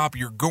mountaintop,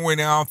 you're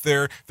going out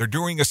there, they're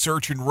doing a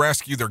search and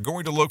rescue, they're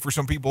going to look for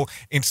some people,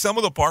 and some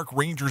of the park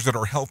rangers that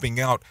are helping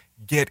out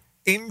get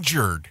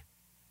injured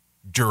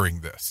during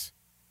this.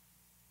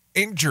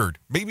 Injured,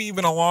 maybe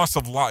even a loss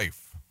of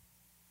life.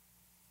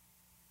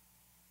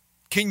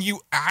 Can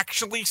you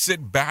actually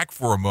sit back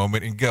for a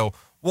moment and go,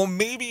 well,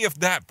 maybe if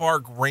that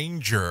park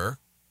ranger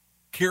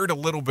cared a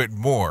little bit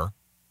more,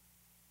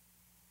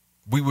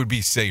 we would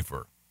be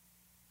safer?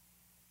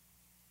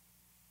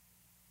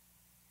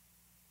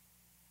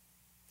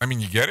 I mean,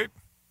 you get it?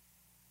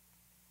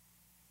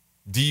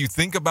 Do you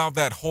think about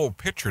that whole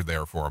picture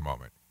there for a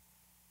moment?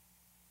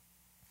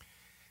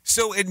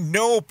 So at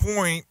no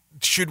point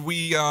should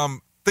we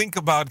think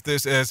about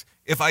this as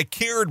if I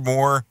cared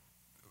more,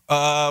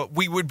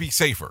 we would be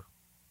safer.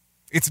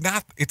 It's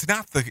not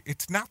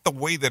the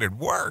way that it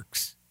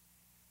works.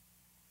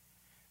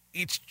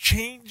 It's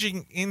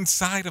changing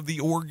inside of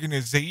the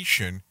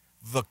organization,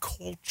 the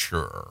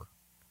culture.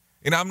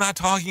 And I'm not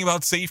talking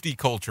about safety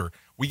culture.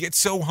 We get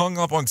so hung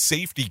up on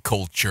safety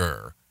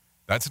culture.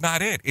 That's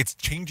not it. It's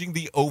changing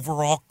the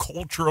overall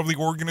culture of the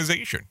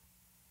organization.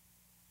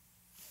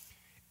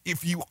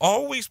 If you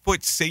always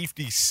put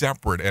safety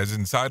separate as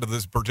inside of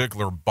this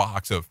particular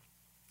box of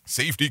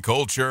safety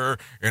culture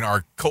and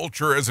our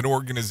culture as an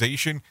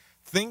organization,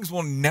 things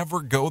will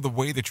never go the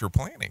way that you're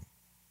planning.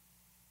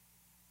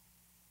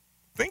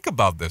 Think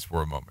about this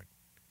for a moment.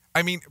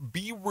 I mean,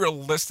 be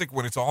realistic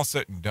when it's all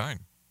said and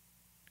done.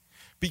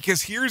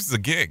 Because here's the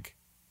gig.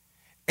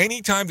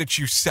 anytime that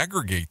you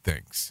segregate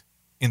things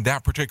in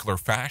that particular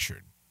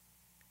fashion,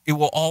 it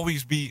will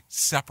always be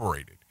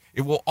separated.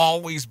 It will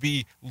always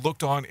be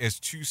looked on as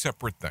two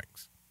separate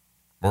things,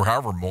 or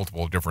however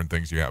multiple different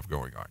things you have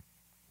going on.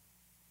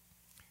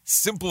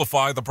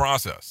 Simplify the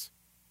process.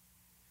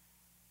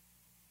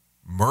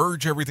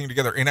 Merge everything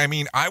together. And I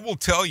mean, I will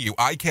tell you,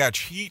 I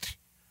catch heat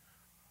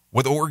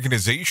with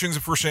organizations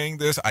for saying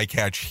this. I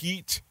catch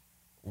heat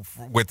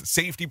with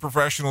safety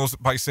professionals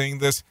by saying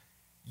this.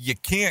 You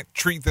can't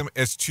treat them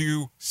as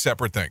two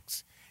separate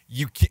things.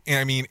 You can't,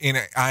 I mean, and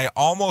I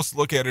almost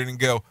look at it and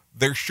go,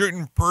 there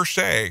shouldn't per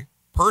se,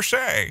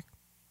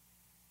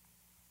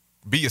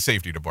 be a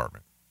safety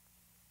department.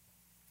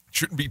 It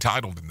shouldn't be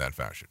titled in that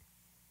fashion.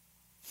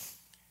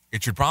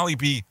 It should probably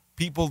be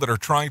people that are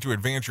trying to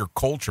advance your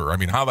culture. I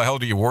mean, how the hell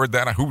do you word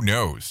that? Who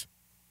knows?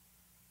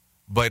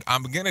 But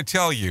I'm going to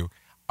tell you,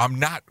 I'm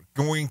not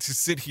going to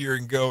sit here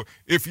and go,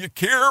 if you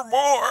care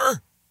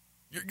more,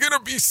 you're going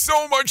to be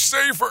so much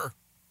safer.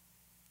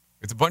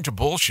 It's a bunch of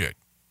bullshit.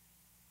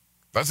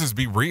 Let's just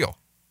be real.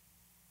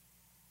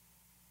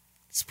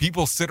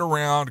 People sit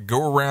around,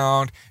 go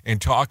around,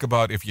 and talk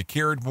about if you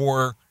cared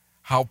more,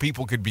 how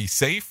people could be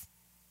safe.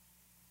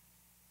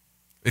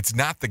 It's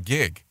not the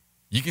gig.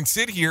 You can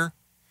sit here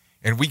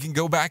and we can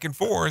go back and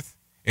forth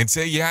and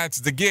say, yeah,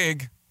 it's the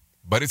gig,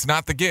 but it's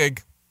not the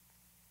gig.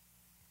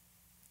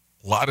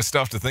 A lot of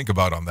stuff to think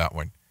about on that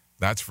one.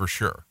 That's for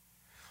sure.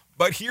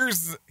 But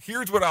here's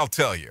what I'll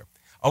tell you.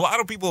 A lot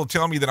of people will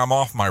tell me that I'm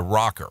off my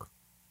rocker.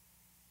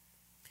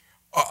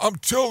 I'm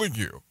telling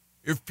you,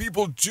 if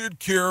people did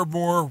care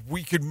more,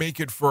 we could make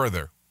it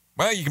further.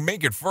 Well, you can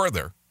make it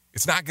further.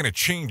 It's not going to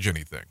change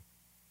anything.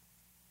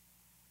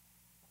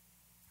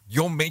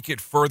 You'll make it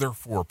further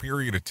for a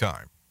period of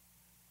time.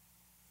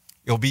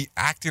 It'll be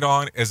acted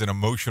on as an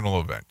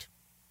emotional event.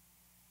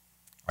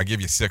 I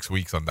give you 6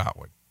 weeks on that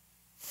one.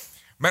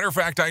 Matter of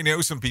fact, I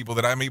know some people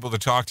that I'm able to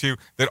talk to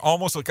that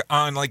almost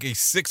on like a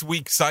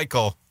 6-week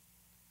cycle,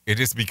 it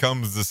just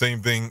becomes the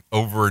same thing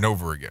over and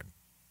over again.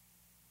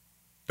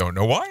 Don't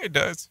know why it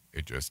does.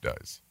 It just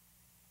does.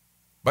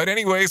 But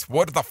anyways,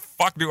 what the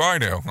fuck do I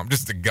know? I'm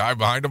just a guy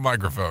behind a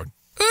microphone.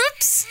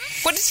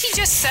 Oops! What did he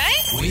just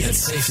say? We at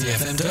Safety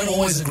FM don't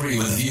always agree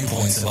with the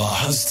viewpoints of our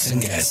hosts and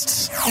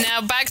guests.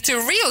 Now back to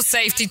real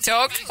safety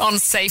talk on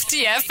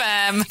Safety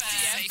FM.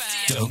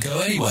 Don't go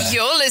anywhere.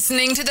 You're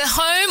listening to the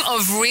home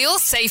of real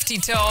safety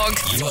talk.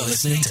 You are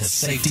listening to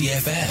Safety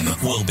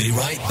FM. We'll be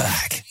right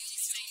back.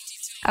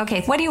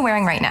 Okay, what are you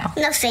wearing right now?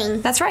 Nothing.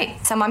 That's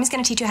right. So mommy's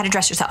going to teach you how to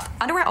dress yourself.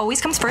 Underwear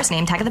always comes first,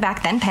 name tag at the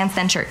back, then pants,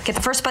 then shirt. Get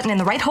the first button in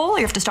the right hole or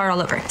you have to start all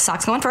over.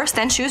 Socks going first,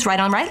 then shoes right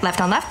on right, left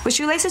on left. With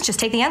shoelaces, just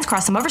take the ends,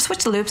 cross them over,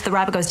 switch the loops, the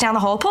rabbit goes down the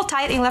hole, pull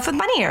tight, and you're left with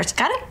bunny ears.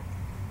 Got it?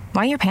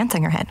 Why are your pants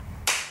on your head?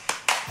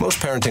 Most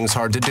parenting's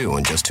hard to do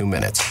in just 2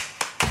 minutes.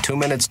 But 2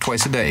 minutes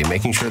twice a day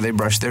making sure they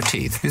brush their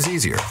teeth is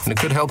easier, and it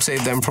could help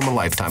save them from a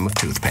lifetime of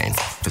tooth pain.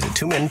 Visit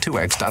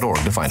 2min2x.org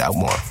to find out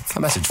more. A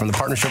message from the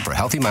Partnership for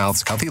Healthy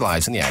Mouths, Healthy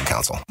Lives, and the Ad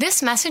Council.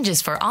 This message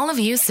is for all of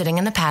you sitting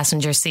in the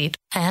passenger seat.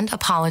 And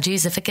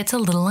apologies if it gets a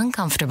little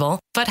uncomfortable.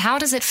 But how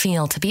does it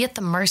feel to be at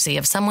the mercy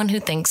of someone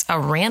who thinks a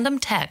random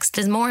text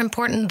is more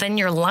important than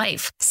your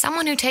life?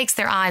 Someone who takes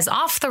their eyes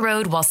off the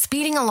road while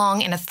speeding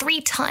along in a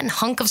 3-ton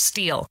hunk of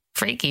steel.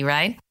 Freaky,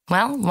 right?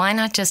 Well, why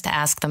not just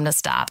ask them to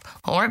stop?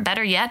 Or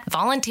better yet,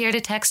 volunteer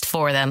to text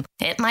for them.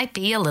 It might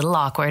be a little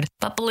awkward,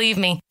 but believe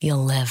me,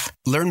 you'll live.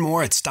 Learn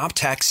more at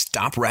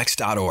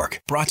StopTextStopWrecks.org.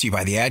 Brought to you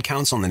by the Ad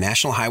Council and the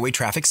National Highway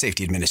Traffic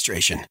Safety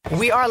Administration.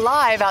 We are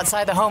live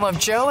outside the home of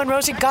Joe and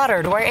Rosie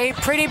Goddard, where a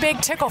pretty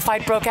big tickle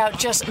fight broke out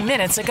just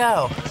minutes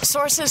ago.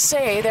 Sources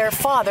say their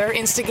father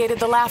instigated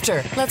the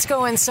laughter. Let's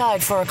go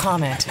inside for a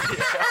comment.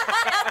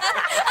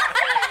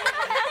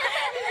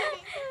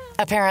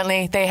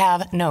 Apparently, they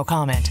have no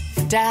comment.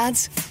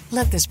 Dads,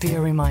 let this be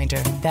a reminder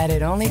that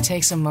it only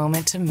takes a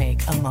moment to make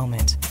a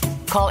moment.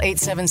 Call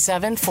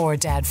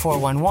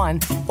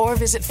 877-4DAD-411 or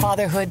visit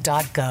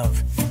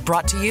fatherhood.gov.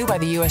 Brought to you by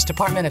the U.S.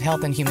 Department of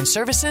Health and Human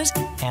Services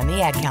and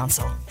the Ad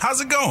Council. How's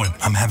it going?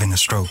 I'm having a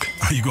stroke.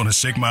 Are you going to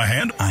shake my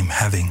hand? I'm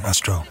having a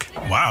stroke.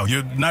 Wow,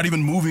 you're not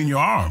even moving your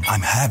arm. I'm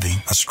having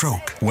a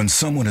stroke. When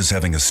someone is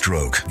having a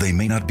stroke, they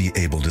may not be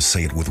able to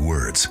say it with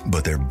words,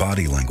 but their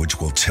body language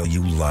will tell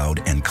you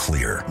loud and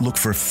clear. Look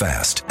for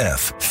FAST.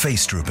 F,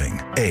 face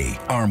drooping. A,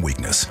 arm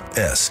weakness.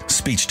 S,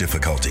 speech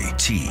difficulty.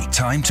 T,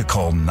 time to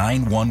call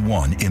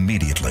 911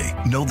 immediately.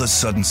 Know the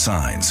sudden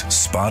signs.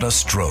 Spot a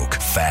stroke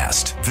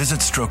fast. Visit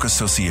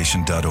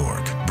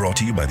strokeassociation.org. Brought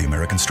to you by the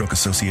American Stroke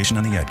Association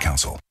and the Ad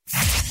Council.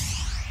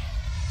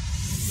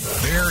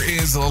 There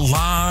is a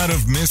lot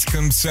of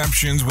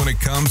misconceptions when it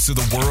comes to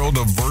the world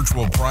of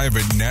virtual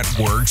private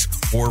networks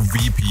or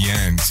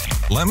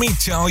VPNs. let me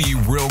tell you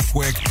real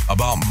quick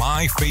about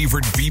my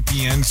favorite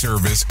VPN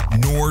service,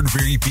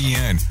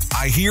 NordVPN.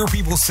 I hear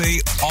people say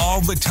all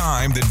the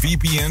time that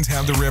VPNs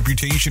have the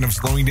reputation of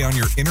slowing down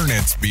your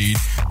internet speed,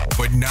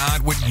 but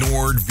not with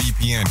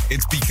NordVPN.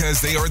 It's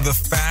because they are the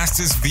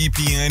fastest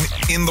VPN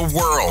in the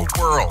world.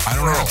 I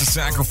don't have to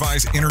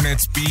sacrifice internet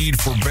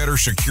speed for better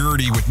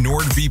security. With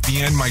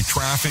NordVPN, my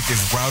traffic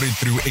is routed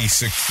through a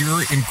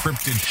secure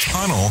encrypted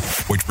tunnel,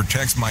 which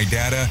protects my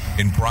data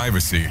and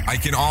privacy. I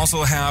can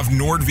also have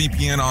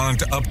NordVPN on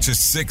up to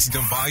 6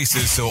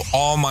 devices, so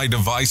all my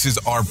devices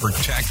are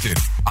protected.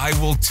 I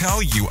will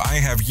tell you, I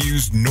have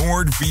used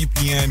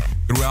NordVPN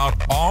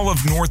throughout all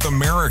of North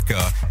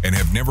America and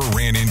have never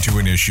ran into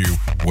an issue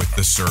with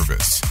the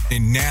service.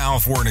 And now,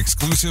 for an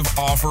exclusive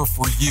offer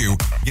for you,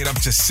 get up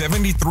to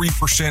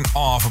 73%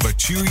 off of a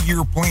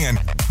 2-year plan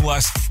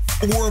plus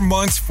 4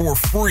 months for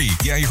free.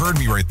 Yeah, you heard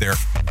me right there.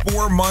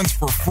 4 months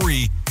for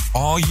free.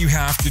 All you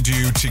have to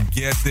do to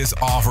get this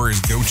offer is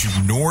go to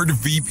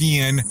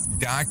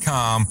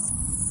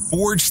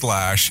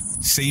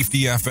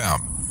nordvpn.com/safetyfm.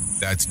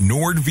 That's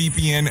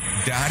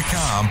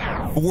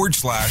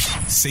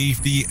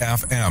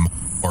nordvpn.com/safetyfm,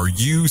 or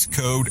use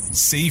code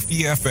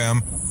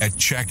safetyfm at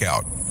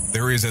checkout.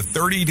 There is a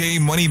 30-day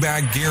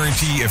money-back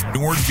guarantee if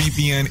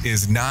NordVPN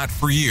is not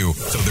for you,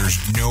 so there's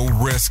no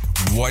risk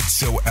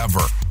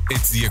whatsoever.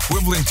 It's the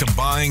equivalent to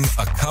buying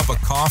a cup of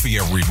coffee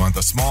every month,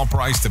 a small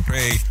price to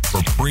pay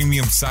for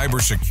premium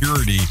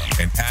cybersecurity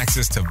and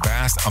access to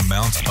vast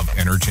amounts of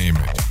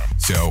entertainment.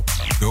 So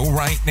go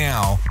right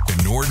now to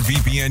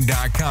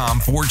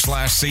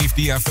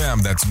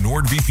nordvpn.com/safetyfm. That's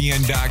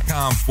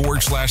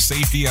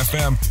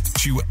nordvpn.com/safetyfm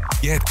to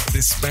get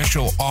this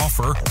special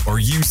offer, or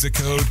use the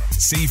code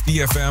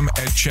safetyfm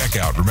at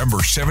checkout.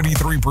 Remember,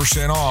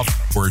 73% off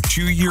for a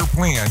 2-year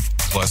plan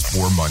plus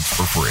 4 months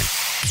for free.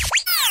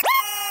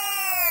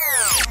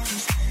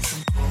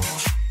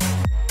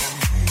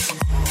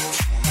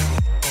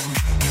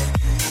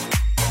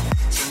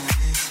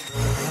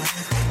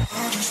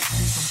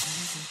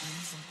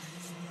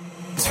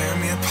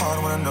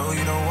 When I know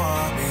you don't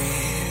want me,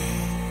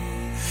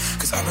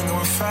 'cause I've been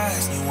going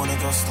fast and you wanna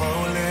go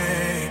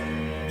slowly.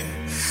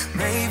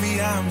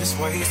 Maybe I'm just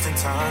wasting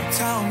time.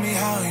 Tell me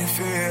how you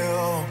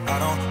feel. I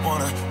don't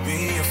wanna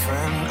be your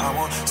friend, I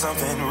want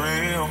something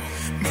real.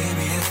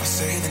 Maybe if I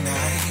say the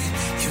night,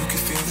 you could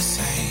feel the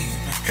same.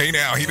 Hey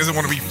now, he doesn't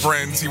want to be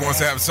friends, he wants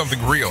to have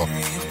something real.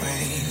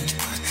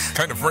 What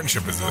kind of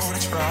friendship is this?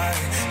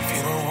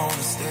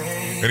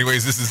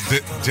 Anyways, this is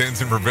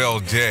Jensen Ravel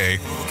J.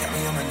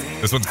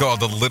 This one's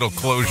called A Little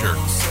Closure.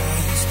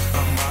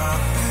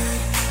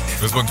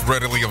 This one's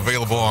readily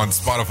available on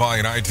Spotify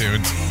and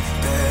iTunes.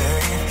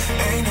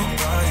 Ain't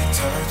nobody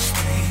touch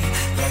me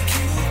like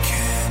you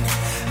can.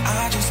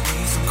 I just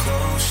need some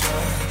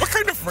closure. What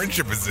kind of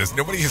friendship is this?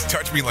 Nobody has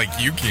touched me like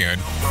you can.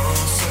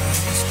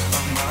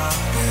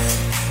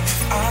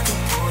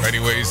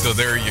 Anyway, so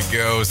there you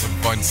go. Some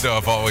fun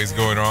stuff always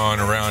going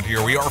on around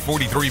here. We are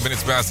 43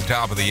 minutes past the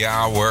top of the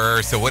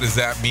hour. So what does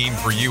that mean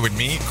for you and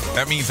me?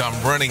 That means I'm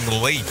running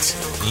late.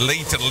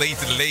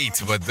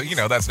 But, you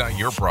know, that's not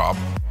your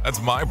problem.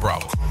 That's my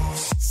problem.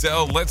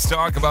 So let's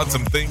talk about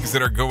some things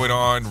that are going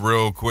on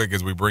real quick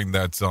as we bring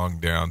that song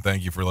down.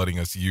 Thank you for letting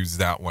us use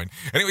that one.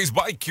 Anyways,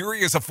 Bike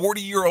Curious, a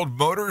 40-year-old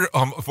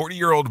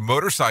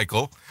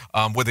motorcycle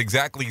with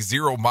exactly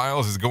 0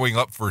 miles is going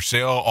up for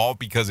sale, all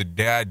because a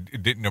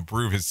dad didn't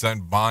approve his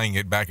son buying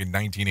it back in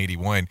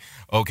 1981.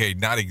 Okay,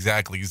 not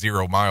exactly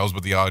 0 miles,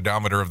 but the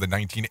odometer of the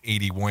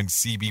 1981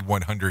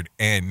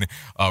 CB100N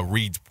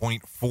reads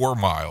 0.4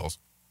 miles.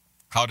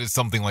 How did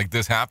something like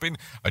this happen?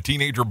 A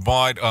teenager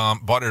bought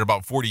it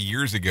about 40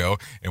 years ago,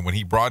 and when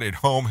he brought it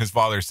home, his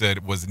father said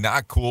it was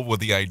not cool with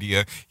the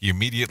idea. He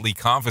immediately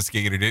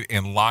confiscated it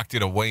and locked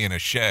it away in a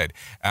shed.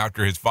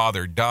 After his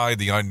father died,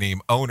 the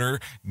unnamed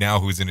owner, now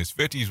who's in his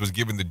 50s, was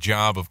given the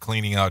job of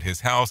cleaning out his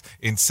house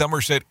in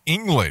Somerset,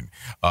 England,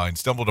 and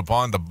stumbled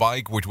upon the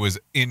bike, which was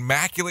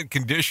immaculate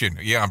condition.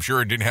 Yeah, I'm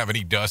sure it didn't have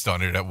any dust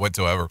on it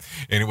whatsoever.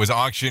 And it was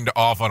auctioned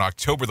off on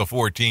October the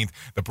 14th.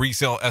 The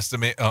pre-sale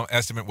estimate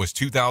was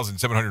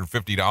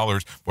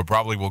 $2,750, but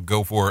probably will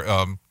go for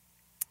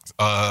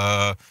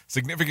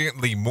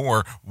significantly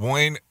more.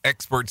 One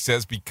expert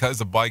says because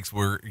the bikes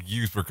were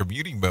used for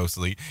commuting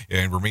mostly,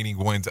 and remaining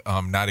ones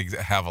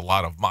have a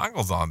lot of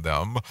miles on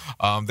them,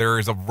 there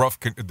are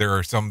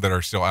some that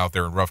are still out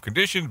there in rough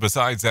condition.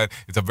 Besides that,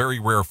 it's a very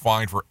rare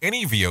find for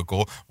any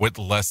vehicle with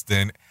less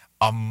than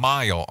a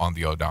mile on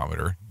the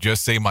odometer.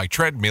 Just say my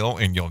treadmill,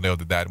 and you'll know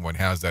that one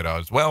has that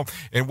as well.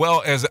 And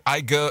well, as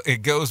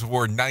it goes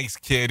for a nice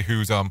kid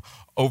who's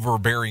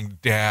overbearing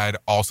dad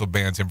also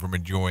bans him from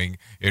enjoying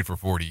it for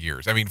 40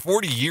 years. I mean,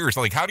 40 years,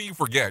 like, how do you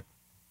forget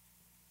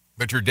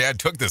that your dad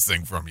took this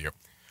thing from you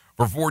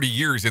for 40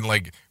 years? And,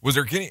 like, was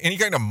there any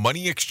kind of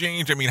money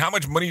exchange? I mean, how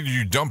much money did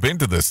you dump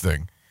into this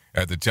thing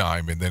at the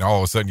time? And then all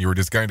of a sudden you were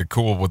just kind of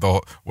cool with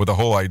the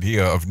whole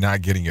idea of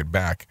not getting it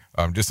back.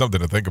 Just something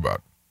to think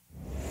about.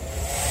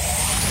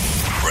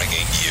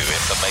 Bringing you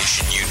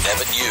information you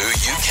never knew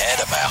you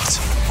cared about.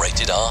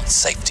 Rated R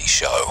Safety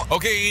Show.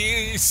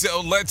 Okay,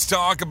 so let's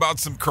talk about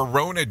some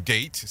Corona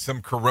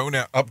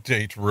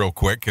update real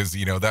quick, because,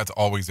 that's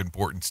always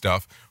important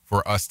stuff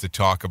for us to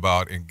talk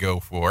about and go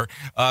for.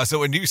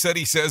 So a new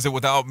study says that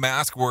without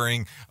mask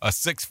wearing,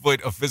 6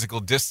 foot of physical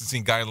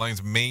distancing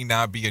guidelines may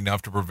not be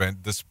enough to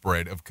prevent the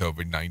spread of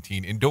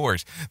COVID-19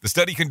 indoors. The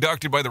study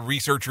conducted by the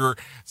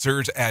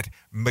researchers at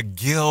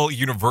McGill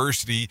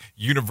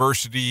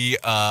University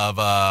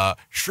of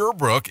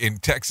Sherbrooke in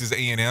Texas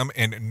A&M,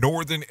 and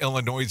Northern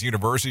Illinois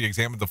University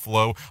examined the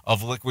flow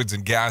of liquids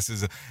and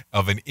gases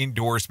of an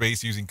indoor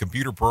space using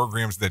computer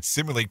programs that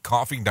simulate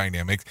coughing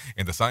dynamics,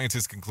 and the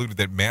scientists concluded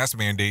that mask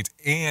mandates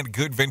and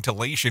good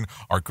ventilation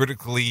are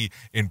critically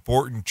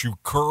important to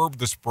curb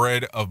the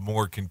spread of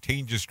more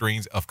contagious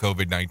strains of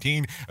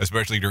COVID-19,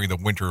 especially during the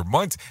winter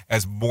months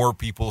as more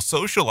people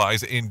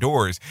socialize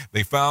indoors.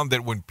 They found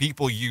that when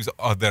people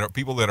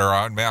that are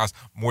on mask,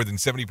 more than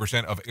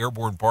 70% of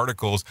airborne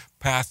particles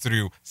pass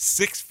through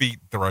 6 feet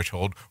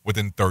threshold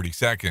within 30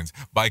 seconds.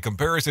 By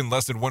comparison,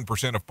 less than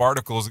 1% of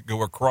particles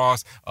go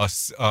across a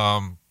 6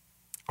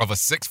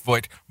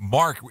 foot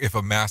mark if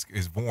a mask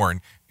is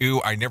worn.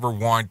 Ew, I never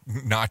want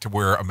not to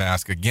wear a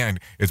mask again,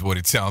 is what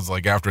it sounds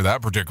like after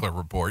that particular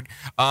report.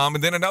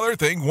 And then another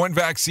thing, one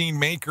vaccine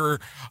maker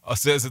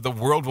says that the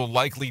world will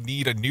likely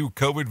need a new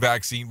COVID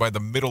vaccine by the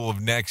middle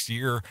of next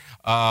year.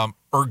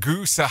 Ergu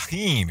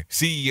Sahin,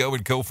 CEO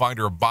and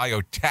co-founder of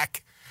BioNTech,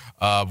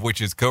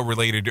 which is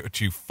co-related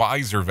to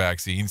Pfizer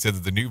vaccine, said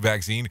that the new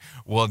vaccine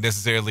will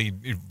necessarily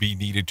be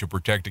needed to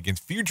protect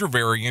against future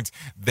variants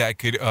that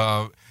could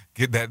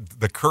that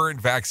the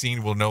current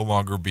vaccine will no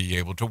longer be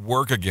able to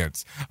work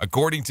against.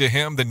 According to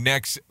him, the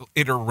next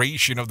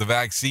iteration of the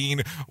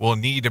vaccine will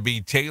need to be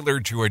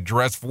tailored to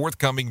address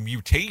forthcoming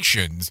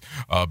mutations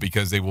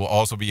because they will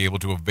also be able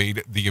to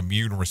evade the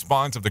immune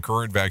response of the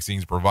current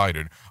vaccines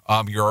provided.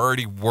 You're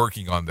already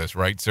working on this,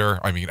 right, sir?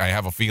 I mean, I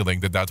have a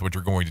feeling that that's what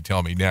you're going to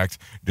tell me next.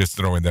 Just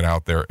throwing that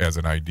out there as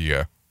an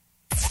idea.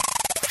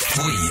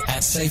 We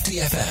at Safety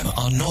FM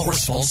are not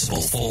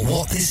responsible for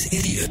what this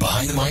idiot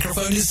behind the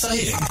microphone is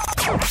saying.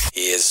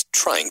 He is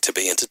trying to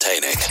be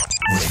entertaining.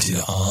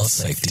 Rated R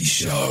Safety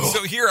Show.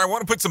 So here, I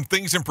want to put some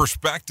things in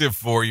perspective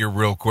for you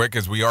real quick,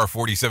 as we are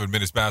 47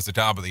 minutes past the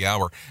top of the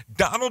hour.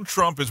 Donald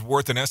Trump is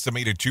worth an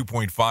estimated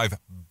 $2.5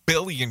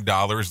 billion,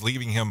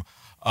 leaving him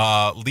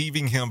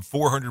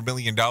 $400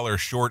 million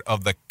short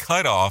of the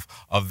cutoff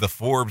of the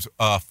Forbes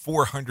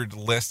 400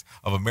 list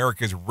of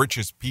America's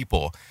richest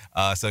people.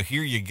 So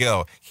here you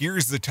go.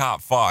 Here's the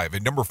top 5.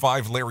 At number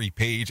 5, Larry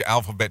Page,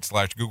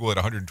 Alphabet/Google at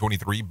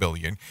 $123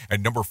 billion.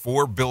 At number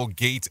 4, Bill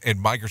Gates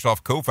and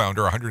Microsoft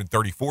co-founder,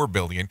 $134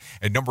 billion.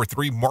 At number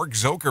 3, Mark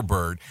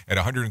Zuckerberg at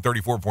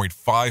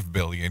 $134.5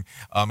 billion.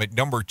 At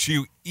number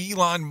 2,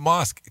 Elon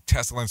Musk,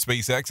 Tesla and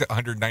SpaceX at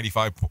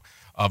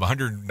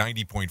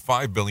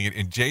 $190.5 billion,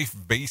 and Jeff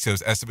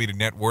Bezos' estimated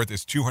net worth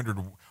is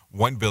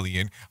 $201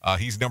 billion.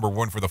 He's number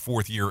 1 for the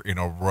 4th year in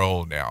a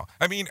row now.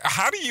 I mean,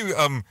 how do you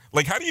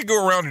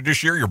go around and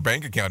just share your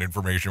bank account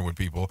information with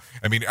people?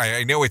 I mean,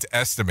 I know it's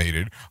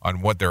estimated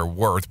on what they're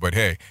worth, but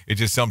hey,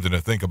 it's just something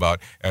to think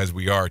about as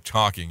we are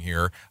talking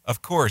here,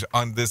 of course,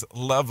 on this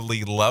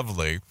lovely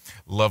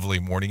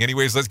morning.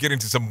 Anyways, let's get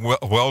into some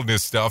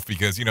wellness stuff,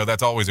 because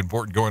that's always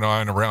important going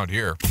on around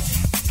here.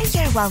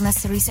 Your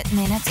Wellness Reset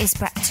Minute is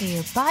brought to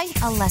you by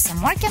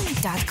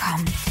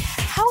AlessaMorgan.com.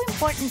 How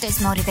important is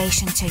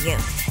motivation to you?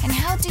 And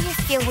how do you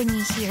feel when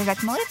you hear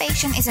that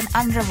motivation is an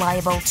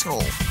unreliable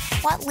tool?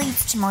 What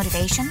leads to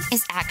motivation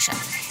is action.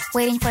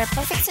 Waiting for a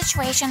perfect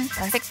situation,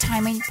 perfect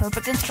timing,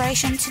 perfect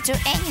inspiration to do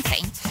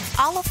anything.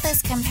 All of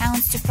this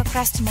compounds to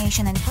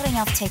procrastination and putting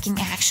off taking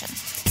action.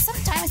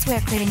 Sometimes we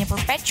are creating a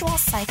perpetual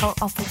cycle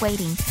of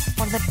waiting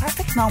for the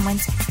perfect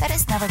moment that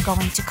is never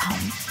going to come.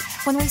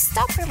 When we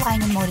stop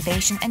relying on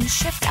motivation and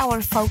shift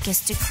our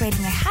focus to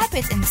creating a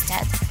habit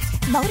instead,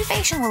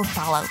 motivation will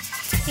follow.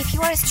 If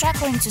you are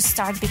struggling to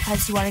start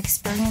because you are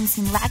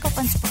experiencing lack of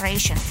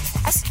inspiration,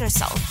 ask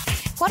yourself,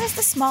 what is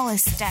the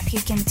smallest step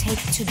you can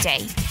take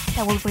today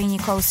that will bring you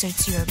closer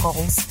to your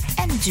goals?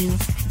 And do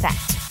that.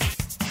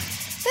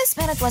 This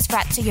minute was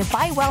brought to you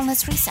by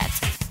Wellness Reset,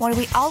 where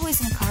we always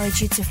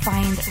encourage you to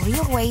find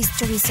real ways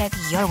to reset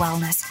your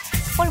wellness.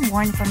 For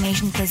more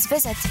information, please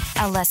visit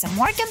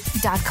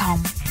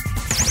AlessaMorgan.com.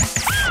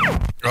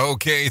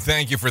 Okay,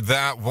 thank you for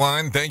that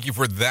one. Thank you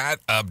for that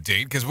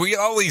update, because we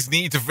always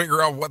need to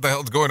figure out what the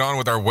hell's going on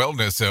with our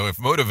wellness. So if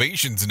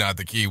motivation's not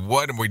the key,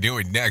 what am we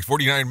doing next?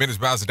 49 minutes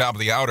past the top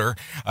of the hour.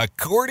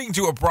 According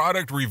to a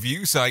product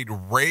review site,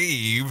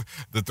 Rave,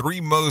 the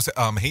 3 most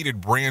hated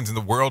brands in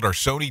the world are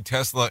Sony,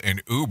 Tesla,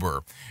 and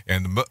Uber.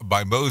 And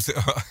by most...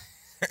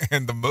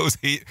 and the most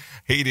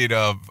hated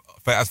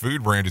fast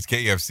food brand is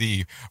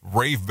KFC.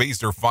 Rave based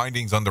their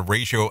findings on the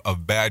ratio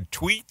of bad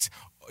tweets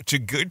to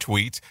good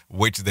tweets,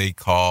 which they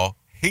call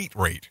hate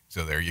rate.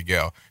 So there you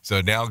go.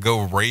 So now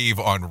go rave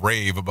on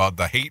Rave about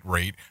the hate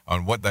rate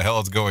on what the hell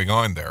is going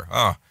on there.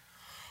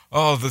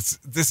 Oh,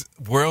 this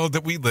world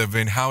that we live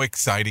in, how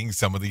exciting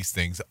some of these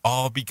things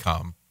all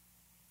become.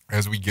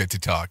 as we get to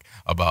talk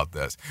about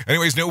this.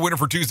 Anyways, no winner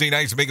for Tuesday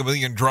night's Mega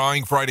Million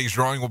drawing. Friday's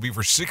drawing will be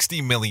for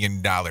 $60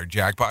 million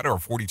jackpot or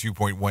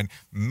 $42.1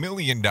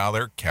 million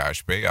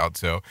cash payout.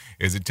 So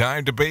is it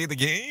time to pay the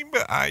game?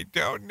 I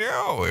don't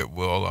know. It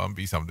will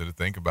be something to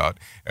think about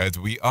as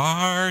we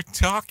are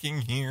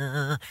talking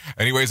here.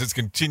 Anyways, let's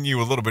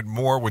continue a little bit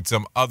more with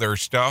some other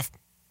stuff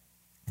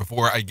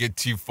before I get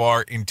too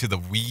far into the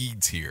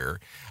weeds here.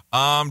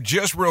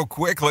 Just real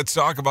quick, let's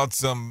talk about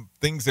some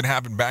things that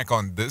happened back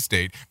on this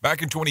date.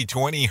 Back in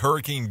 2020,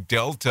 Hurricane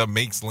Delta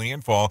makes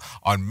landfall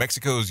on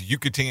Mexico's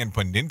Yucatan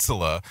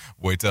Peninsula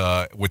with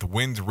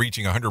winds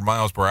reaching 100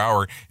 miles per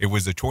hour. It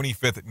was the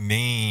 25th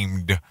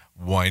named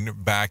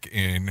one back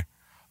in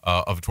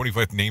of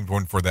 25th named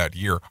one for that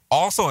year.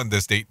 Also on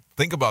this date,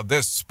 think about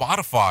this: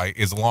 Spotify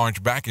is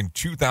launched back in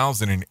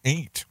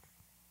 2008.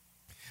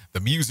 The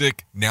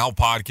music, now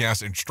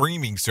podcast, and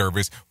streaming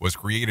service was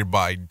created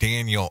by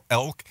Daniel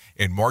Elk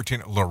and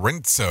Martin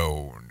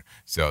Lorenzo.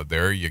 So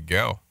there you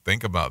go.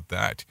 Think about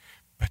that.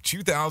 But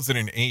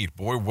 2008,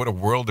 boy, what a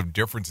world of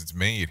difference it's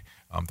made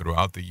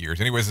throughout the years.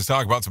 Anyways, let's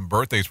talk about some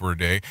birthdays for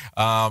today.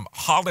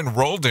 Holland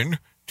Roldan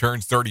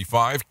turns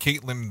 35.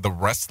 Caitlin the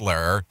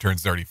Wrestler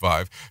turns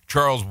 35.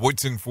 Charles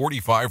Woodson,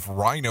 45.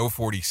 Rhino,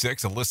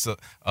 46.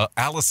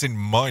 Allison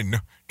Munn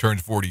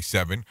turns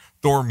 47.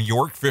 Thorm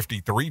York,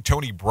 53.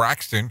 Tony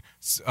Braxton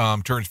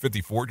turns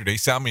 54 today.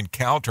 Salman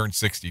Cal turns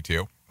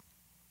 62.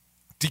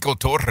 Tico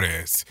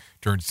Torres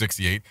turns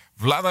 68.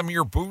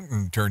 Vladimir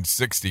Putin turns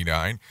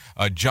 69.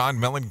 John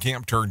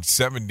Mellencamp turns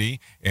 70.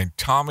 And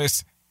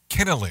Thomas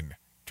Kennelin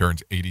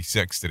turns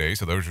 86 today.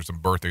 So those are some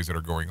birthdays that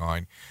are going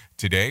on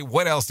today.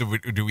 What else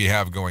do we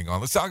have going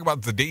on? Let's talk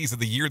about the days of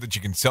the year that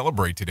you can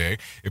celebrate today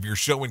if you're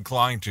so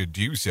inclined to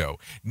do so.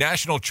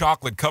 National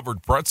Chocolate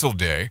Covered Pretzel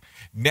Day.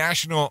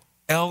 National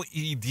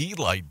LED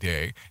Light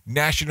Day.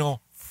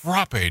 National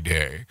Frappe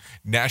Day.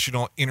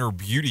 National Inner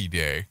Beauty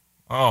Day.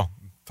 Oh,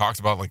 talks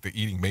about like the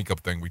eating makeup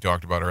thing we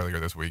talked about earlier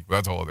this week.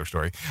 That's a whole other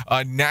story.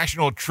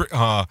 National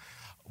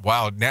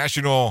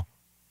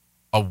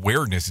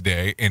Awareness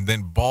Day, and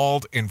then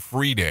Bald and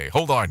Free Day.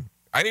 Hold on.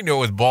 I didn't know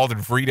it was Bald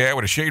and Free Day. I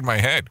would have shaved my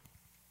head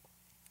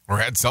or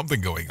had something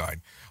going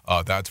on.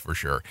 That's for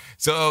sure.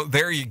 So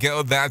there you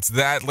go. That's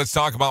that. Let's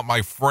talk about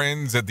my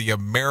friends at the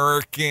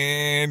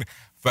American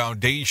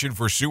Foundation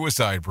for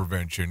Suicide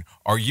Prevention.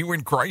 Are you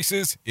in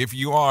crisis? If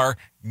you are,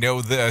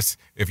 know this.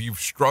 If you've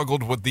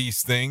struggled with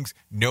these things,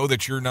 know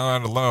that you're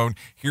not alone.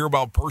 Hear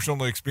about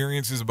personal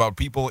experiences about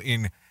people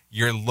in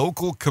your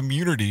local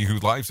community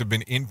whose lives have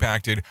been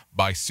impacted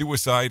by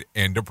suicide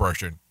and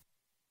depression.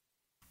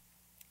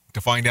 To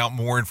find out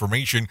more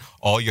information,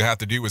 all you have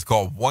to do is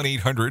call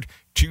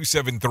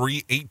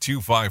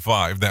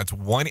 1-800-273-8255. That's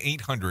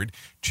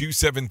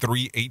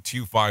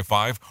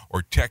 1-800-273-8255,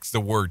 or text the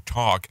word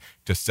TALK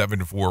to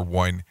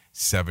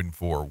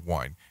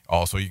 741-741.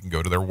 Also, you can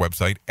go to their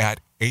website at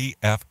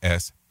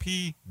afsp.org.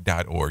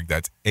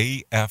 That's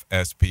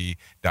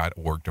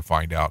afsp.org to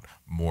find out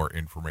more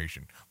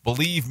information.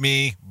 Believe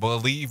me,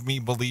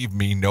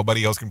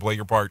 nobody else can play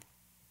your part.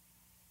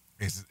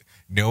 There's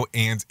no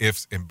ands,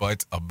 ifs, and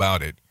buts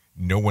about it.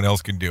 No one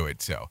else can do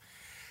it. So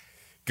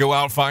go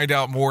out, find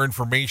out more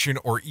information,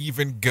 or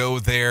even go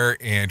there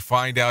and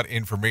find out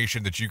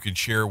information that you can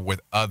share with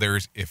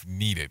others if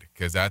needed,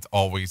 because that's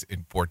always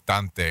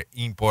importante,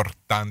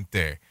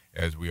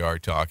 as we are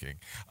talking.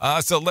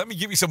 So let me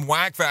give you some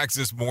whack facts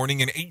this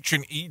morning. In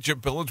ancient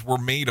Egypt, pillars were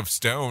made of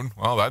stone.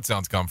 Well, that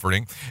sounds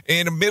comforting.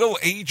 In the Middle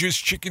Ages,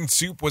 chicken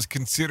soup was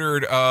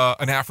considered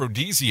an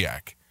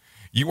aphrodisiac.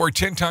 You are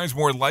 10 times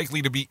more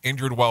likely to be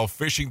injured while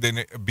fishing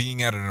than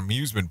being at an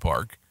amusement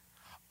park.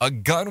 A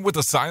gun with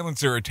a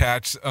silencer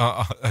attached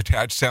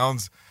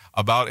sounds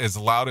about as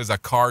loud as a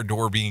car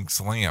door being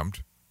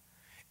slammed.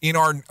 In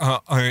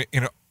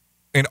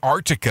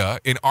Antarctica,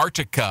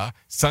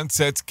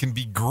 sunsets can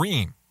be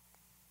green.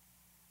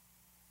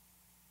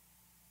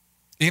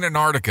 In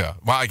Antarctica,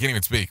 wow, I can't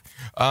even speak.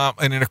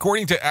 And then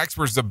according to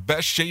experts, the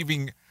best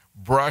shaving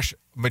brush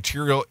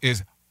material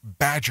is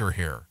badger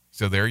hair.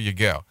 So there you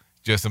go.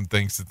 Just some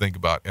things to think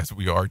about as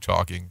we are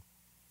talking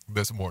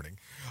this morning.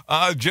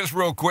 Just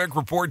real quick,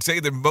 reports say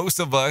that most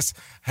of us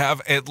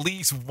have at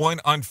least one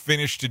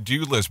unfinished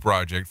to-do list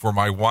project. For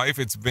my wife,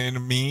 it's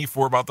been me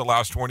for about the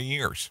last 20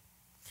 years.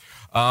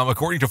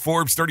 According to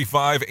Forbes'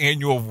 35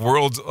 annual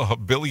world's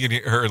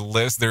billionaire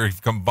list, they're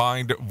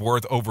combined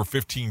worth over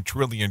 $15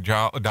 trillion.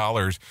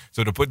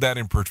 So to put that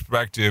in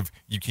perspective,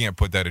 you can't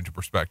put that into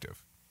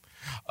perspective.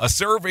 A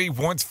survey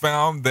once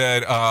found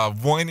that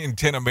 1 in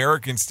 10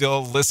 Americans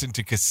still listen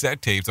to cassette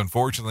tapes.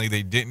 Unfortunately,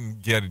 they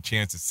didn't get a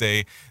chance to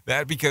say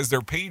that because their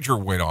pager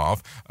went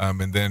off,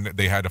 and then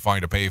they had to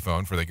find a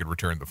payphone so they could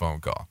return the phone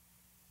call.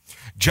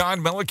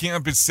 John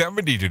Mellencamp is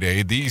 70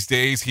 today. These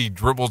days, he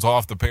dribbles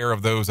off the pair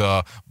of those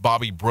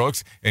Bobby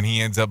Brooks, and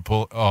he ends up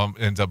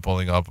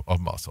pulling up a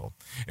muscle.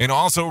 And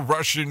also,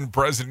 Russian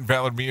President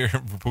Vladimir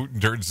Putin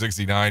turned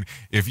 69.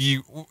 If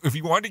you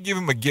want to give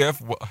him a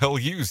gift, he'll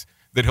use,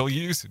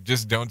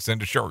 just don't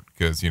send a shirt,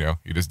 because, he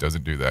just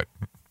doesn't do that.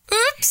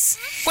 Whoops.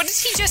 What did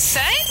he just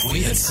say?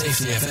 We at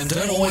Safety FM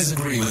don't always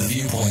agree with the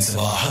viewpoints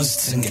of our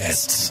hosts and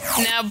guests.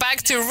 Now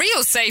back to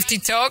real safety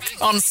talk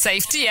on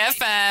Safety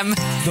FM.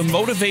 The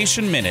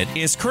Motivation Minute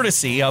is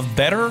courtesy of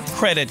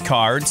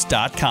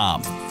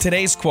BetterCreditCards.com.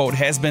 Today's quote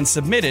has been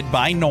submitted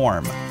by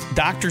Norm.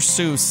 Dr.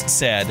 Seuss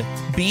said,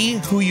 "Be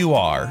who you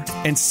are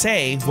and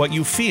say what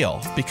you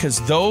feel, because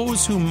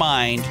those who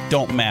mind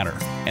don't matter,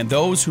 and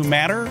those who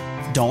matter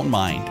don't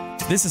mind."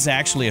 This is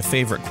actually a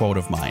favorite quote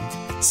of mine.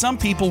 Some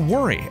people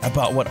worry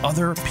about what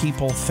other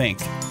people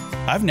think.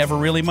 I've never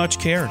really much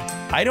cared.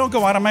 I don't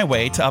go out of my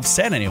way to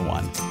upset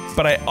anyone,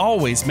 but I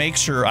always make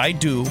sure I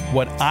do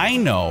what I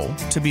know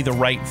to be the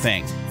right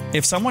thing.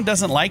 If someone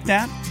doesn't like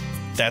that,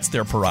 that's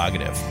their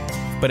prerogative.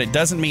 But it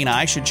doesn't mean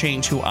I should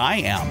change who I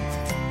am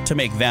to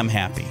make them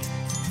happy.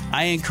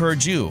 I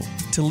encourage you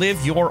to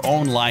live your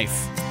own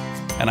life.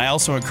 And I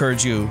also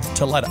encourage you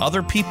to let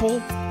other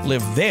people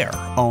live their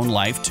own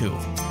life too.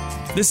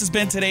 This has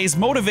been today's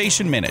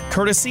Motivation Minute,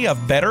 courtesy of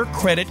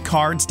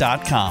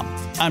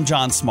BetterCreditCards.com. I'm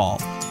John Small.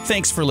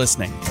 Thanks for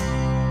listening.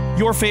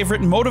 Your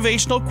favorite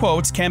motivational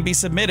quotes can be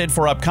submitted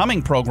for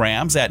upcoming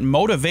programs at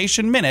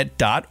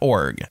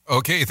motivationminute.org.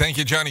 Okay, thank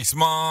you, Johnny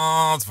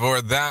Smalls, for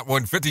that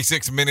one.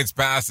 56 minutes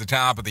past the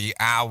top of the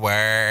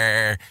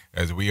hour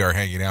as we are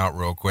hanging out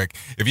real quick.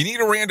 If you need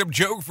a random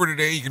joke for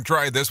today, you can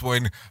try this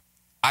one.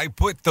 I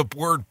put the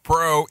word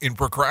pro in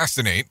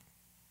procrastinate.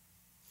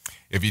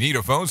 If you need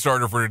a phone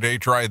starter for today,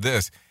 try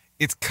this.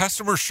 It's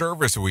Customer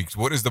Service Week.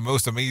 What is the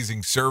most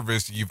amazing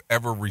service you've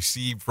ever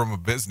received from a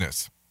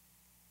business?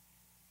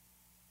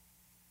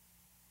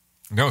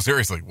 No,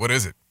 seriously, what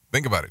is it?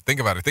 Think about it. Think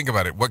about it. Think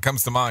about it. What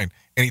comes to mind?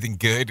 Anything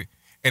good?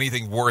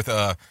 Anything worth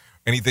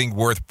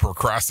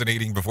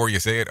procrastinating before you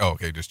say it? Oh,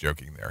 okay, just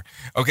joking there.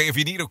 Okay, if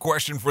you need a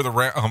question for the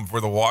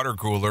water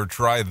cooler,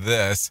 try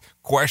this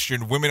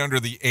question. Women under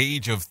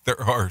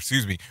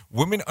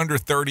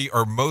 30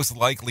 are most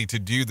likely to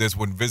do this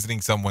when visiting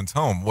someone's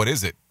home. What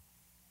is it?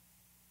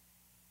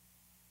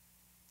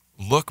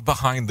 Look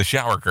behind the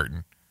shower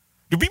curtain.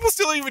 Do people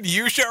still even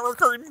use shower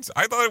curtains?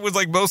 I thought it was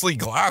like mostly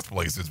glass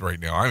places right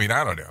now. I mean,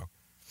 I don't know.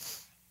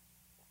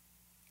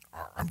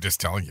 I'm just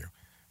telling you.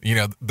 You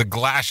know, the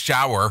glass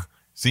shower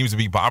seems to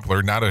be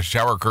popular. Not a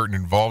shower curtain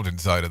involved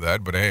inside of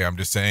that. But hey, I'm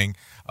just saying.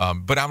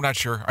 But I'm not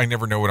sure. I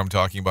never know what I'm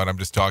talking about. I'm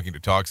just talking to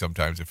talk.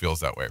 Sometimes it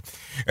feels that way.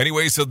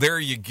 Anyway, so there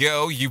you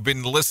go. You've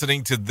been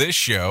listening to this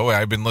show.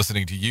 I've been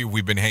listening to you.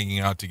 We've been hanging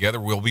out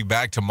together. We'll be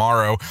back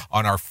tomorrow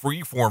on our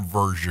freeform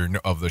version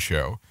of the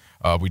show.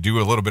 We do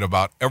a little bit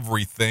about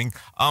everything.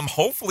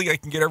 Hopefully I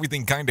can get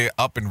everything kind of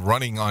up and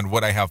running on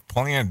what I have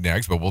planned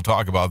next, but we'll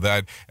talk about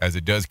that as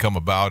it does come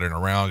about and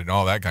around and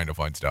all that kind of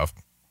fun stuff.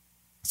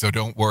 So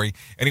don't worry.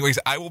 Anyways,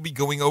 I will be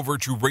going over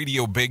to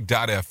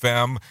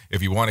radiobig.fm.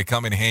 If you want to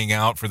come and hang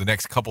out for the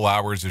next couple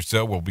hours or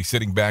so, we'll be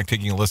sitting back,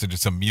 taking a listen to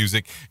some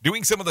music,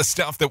 doing some of the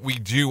stuff that we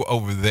do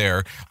over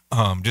there.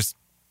 Just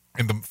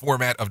in the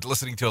format of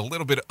listening to a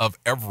little bit of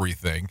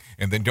everything.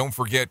 And then don't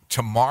forget,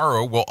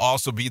 tomorrow will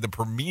also be the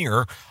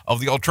premiere of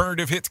the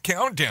Alternative Hits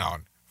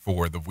Countdown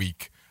for the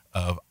week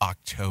of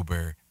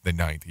October the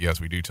 9th.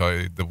 Yes, we do tell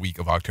you the week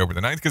of October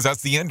the 9th because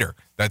that's the ender.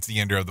 That's the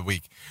ender of the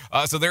week.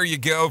 So there you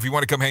go. If you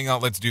want to come hang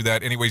out, let's do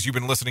that. Anyways, you've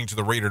been listening to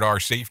the Rated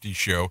R Safety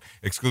Show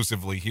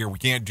exclusively here. We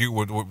can't do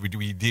what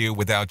we do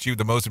without you.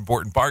 The most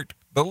important part,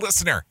 the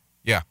listener.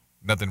 Yeah.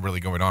 Nothing really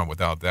going on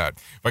without that.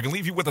 If I can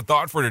leave you with a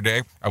thought for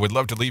today, I would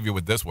love to leave you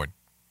with this one.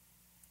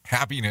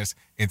 Happiness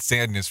and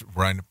sadness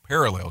run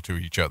parallel to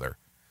each other.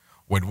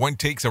 When one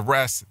takes a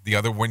rest, the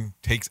other one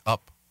takes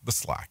up the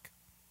slack.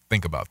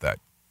 Think about that.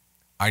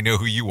 I know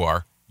who you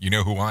are. You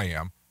know who I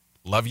am.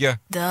 Love you.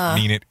 Duh.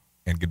 Mean it.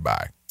 And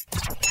goodbye.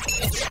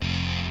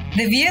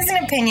 The views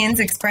and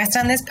opinions expressed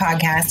on this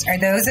podcast are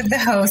those of the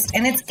host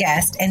and its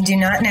guest and do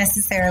not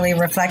necessarily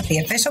reflect the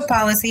official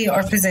policy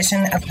or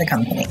position of the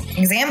company.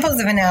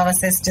 Examples of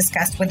analysis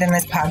discussed within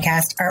this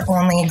podcast are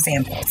only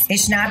examples. They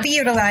should not be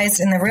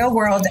utilized in the real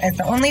world as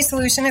the only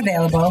solution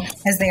available,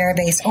 as they are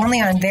based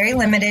only on very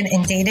limited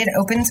and dated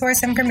open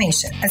source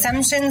information.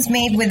 Assumptions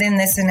made within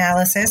this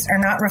analysis are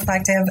not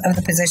reflective of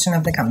the position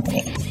of the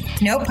company.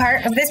 No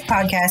part of this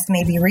podcast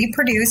may be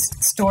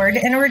reproduced, stored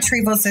in a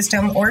retrieval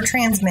system, or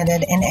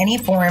transmitted in any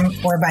form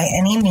or by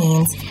any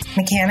means,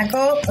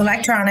 mechanical,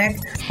 electronic,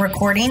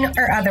 recording,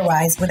 or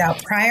otherwise,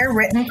 without prior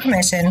written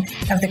permission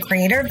of the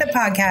creator of the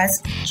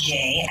podcast,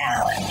 Jay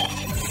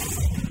Allen.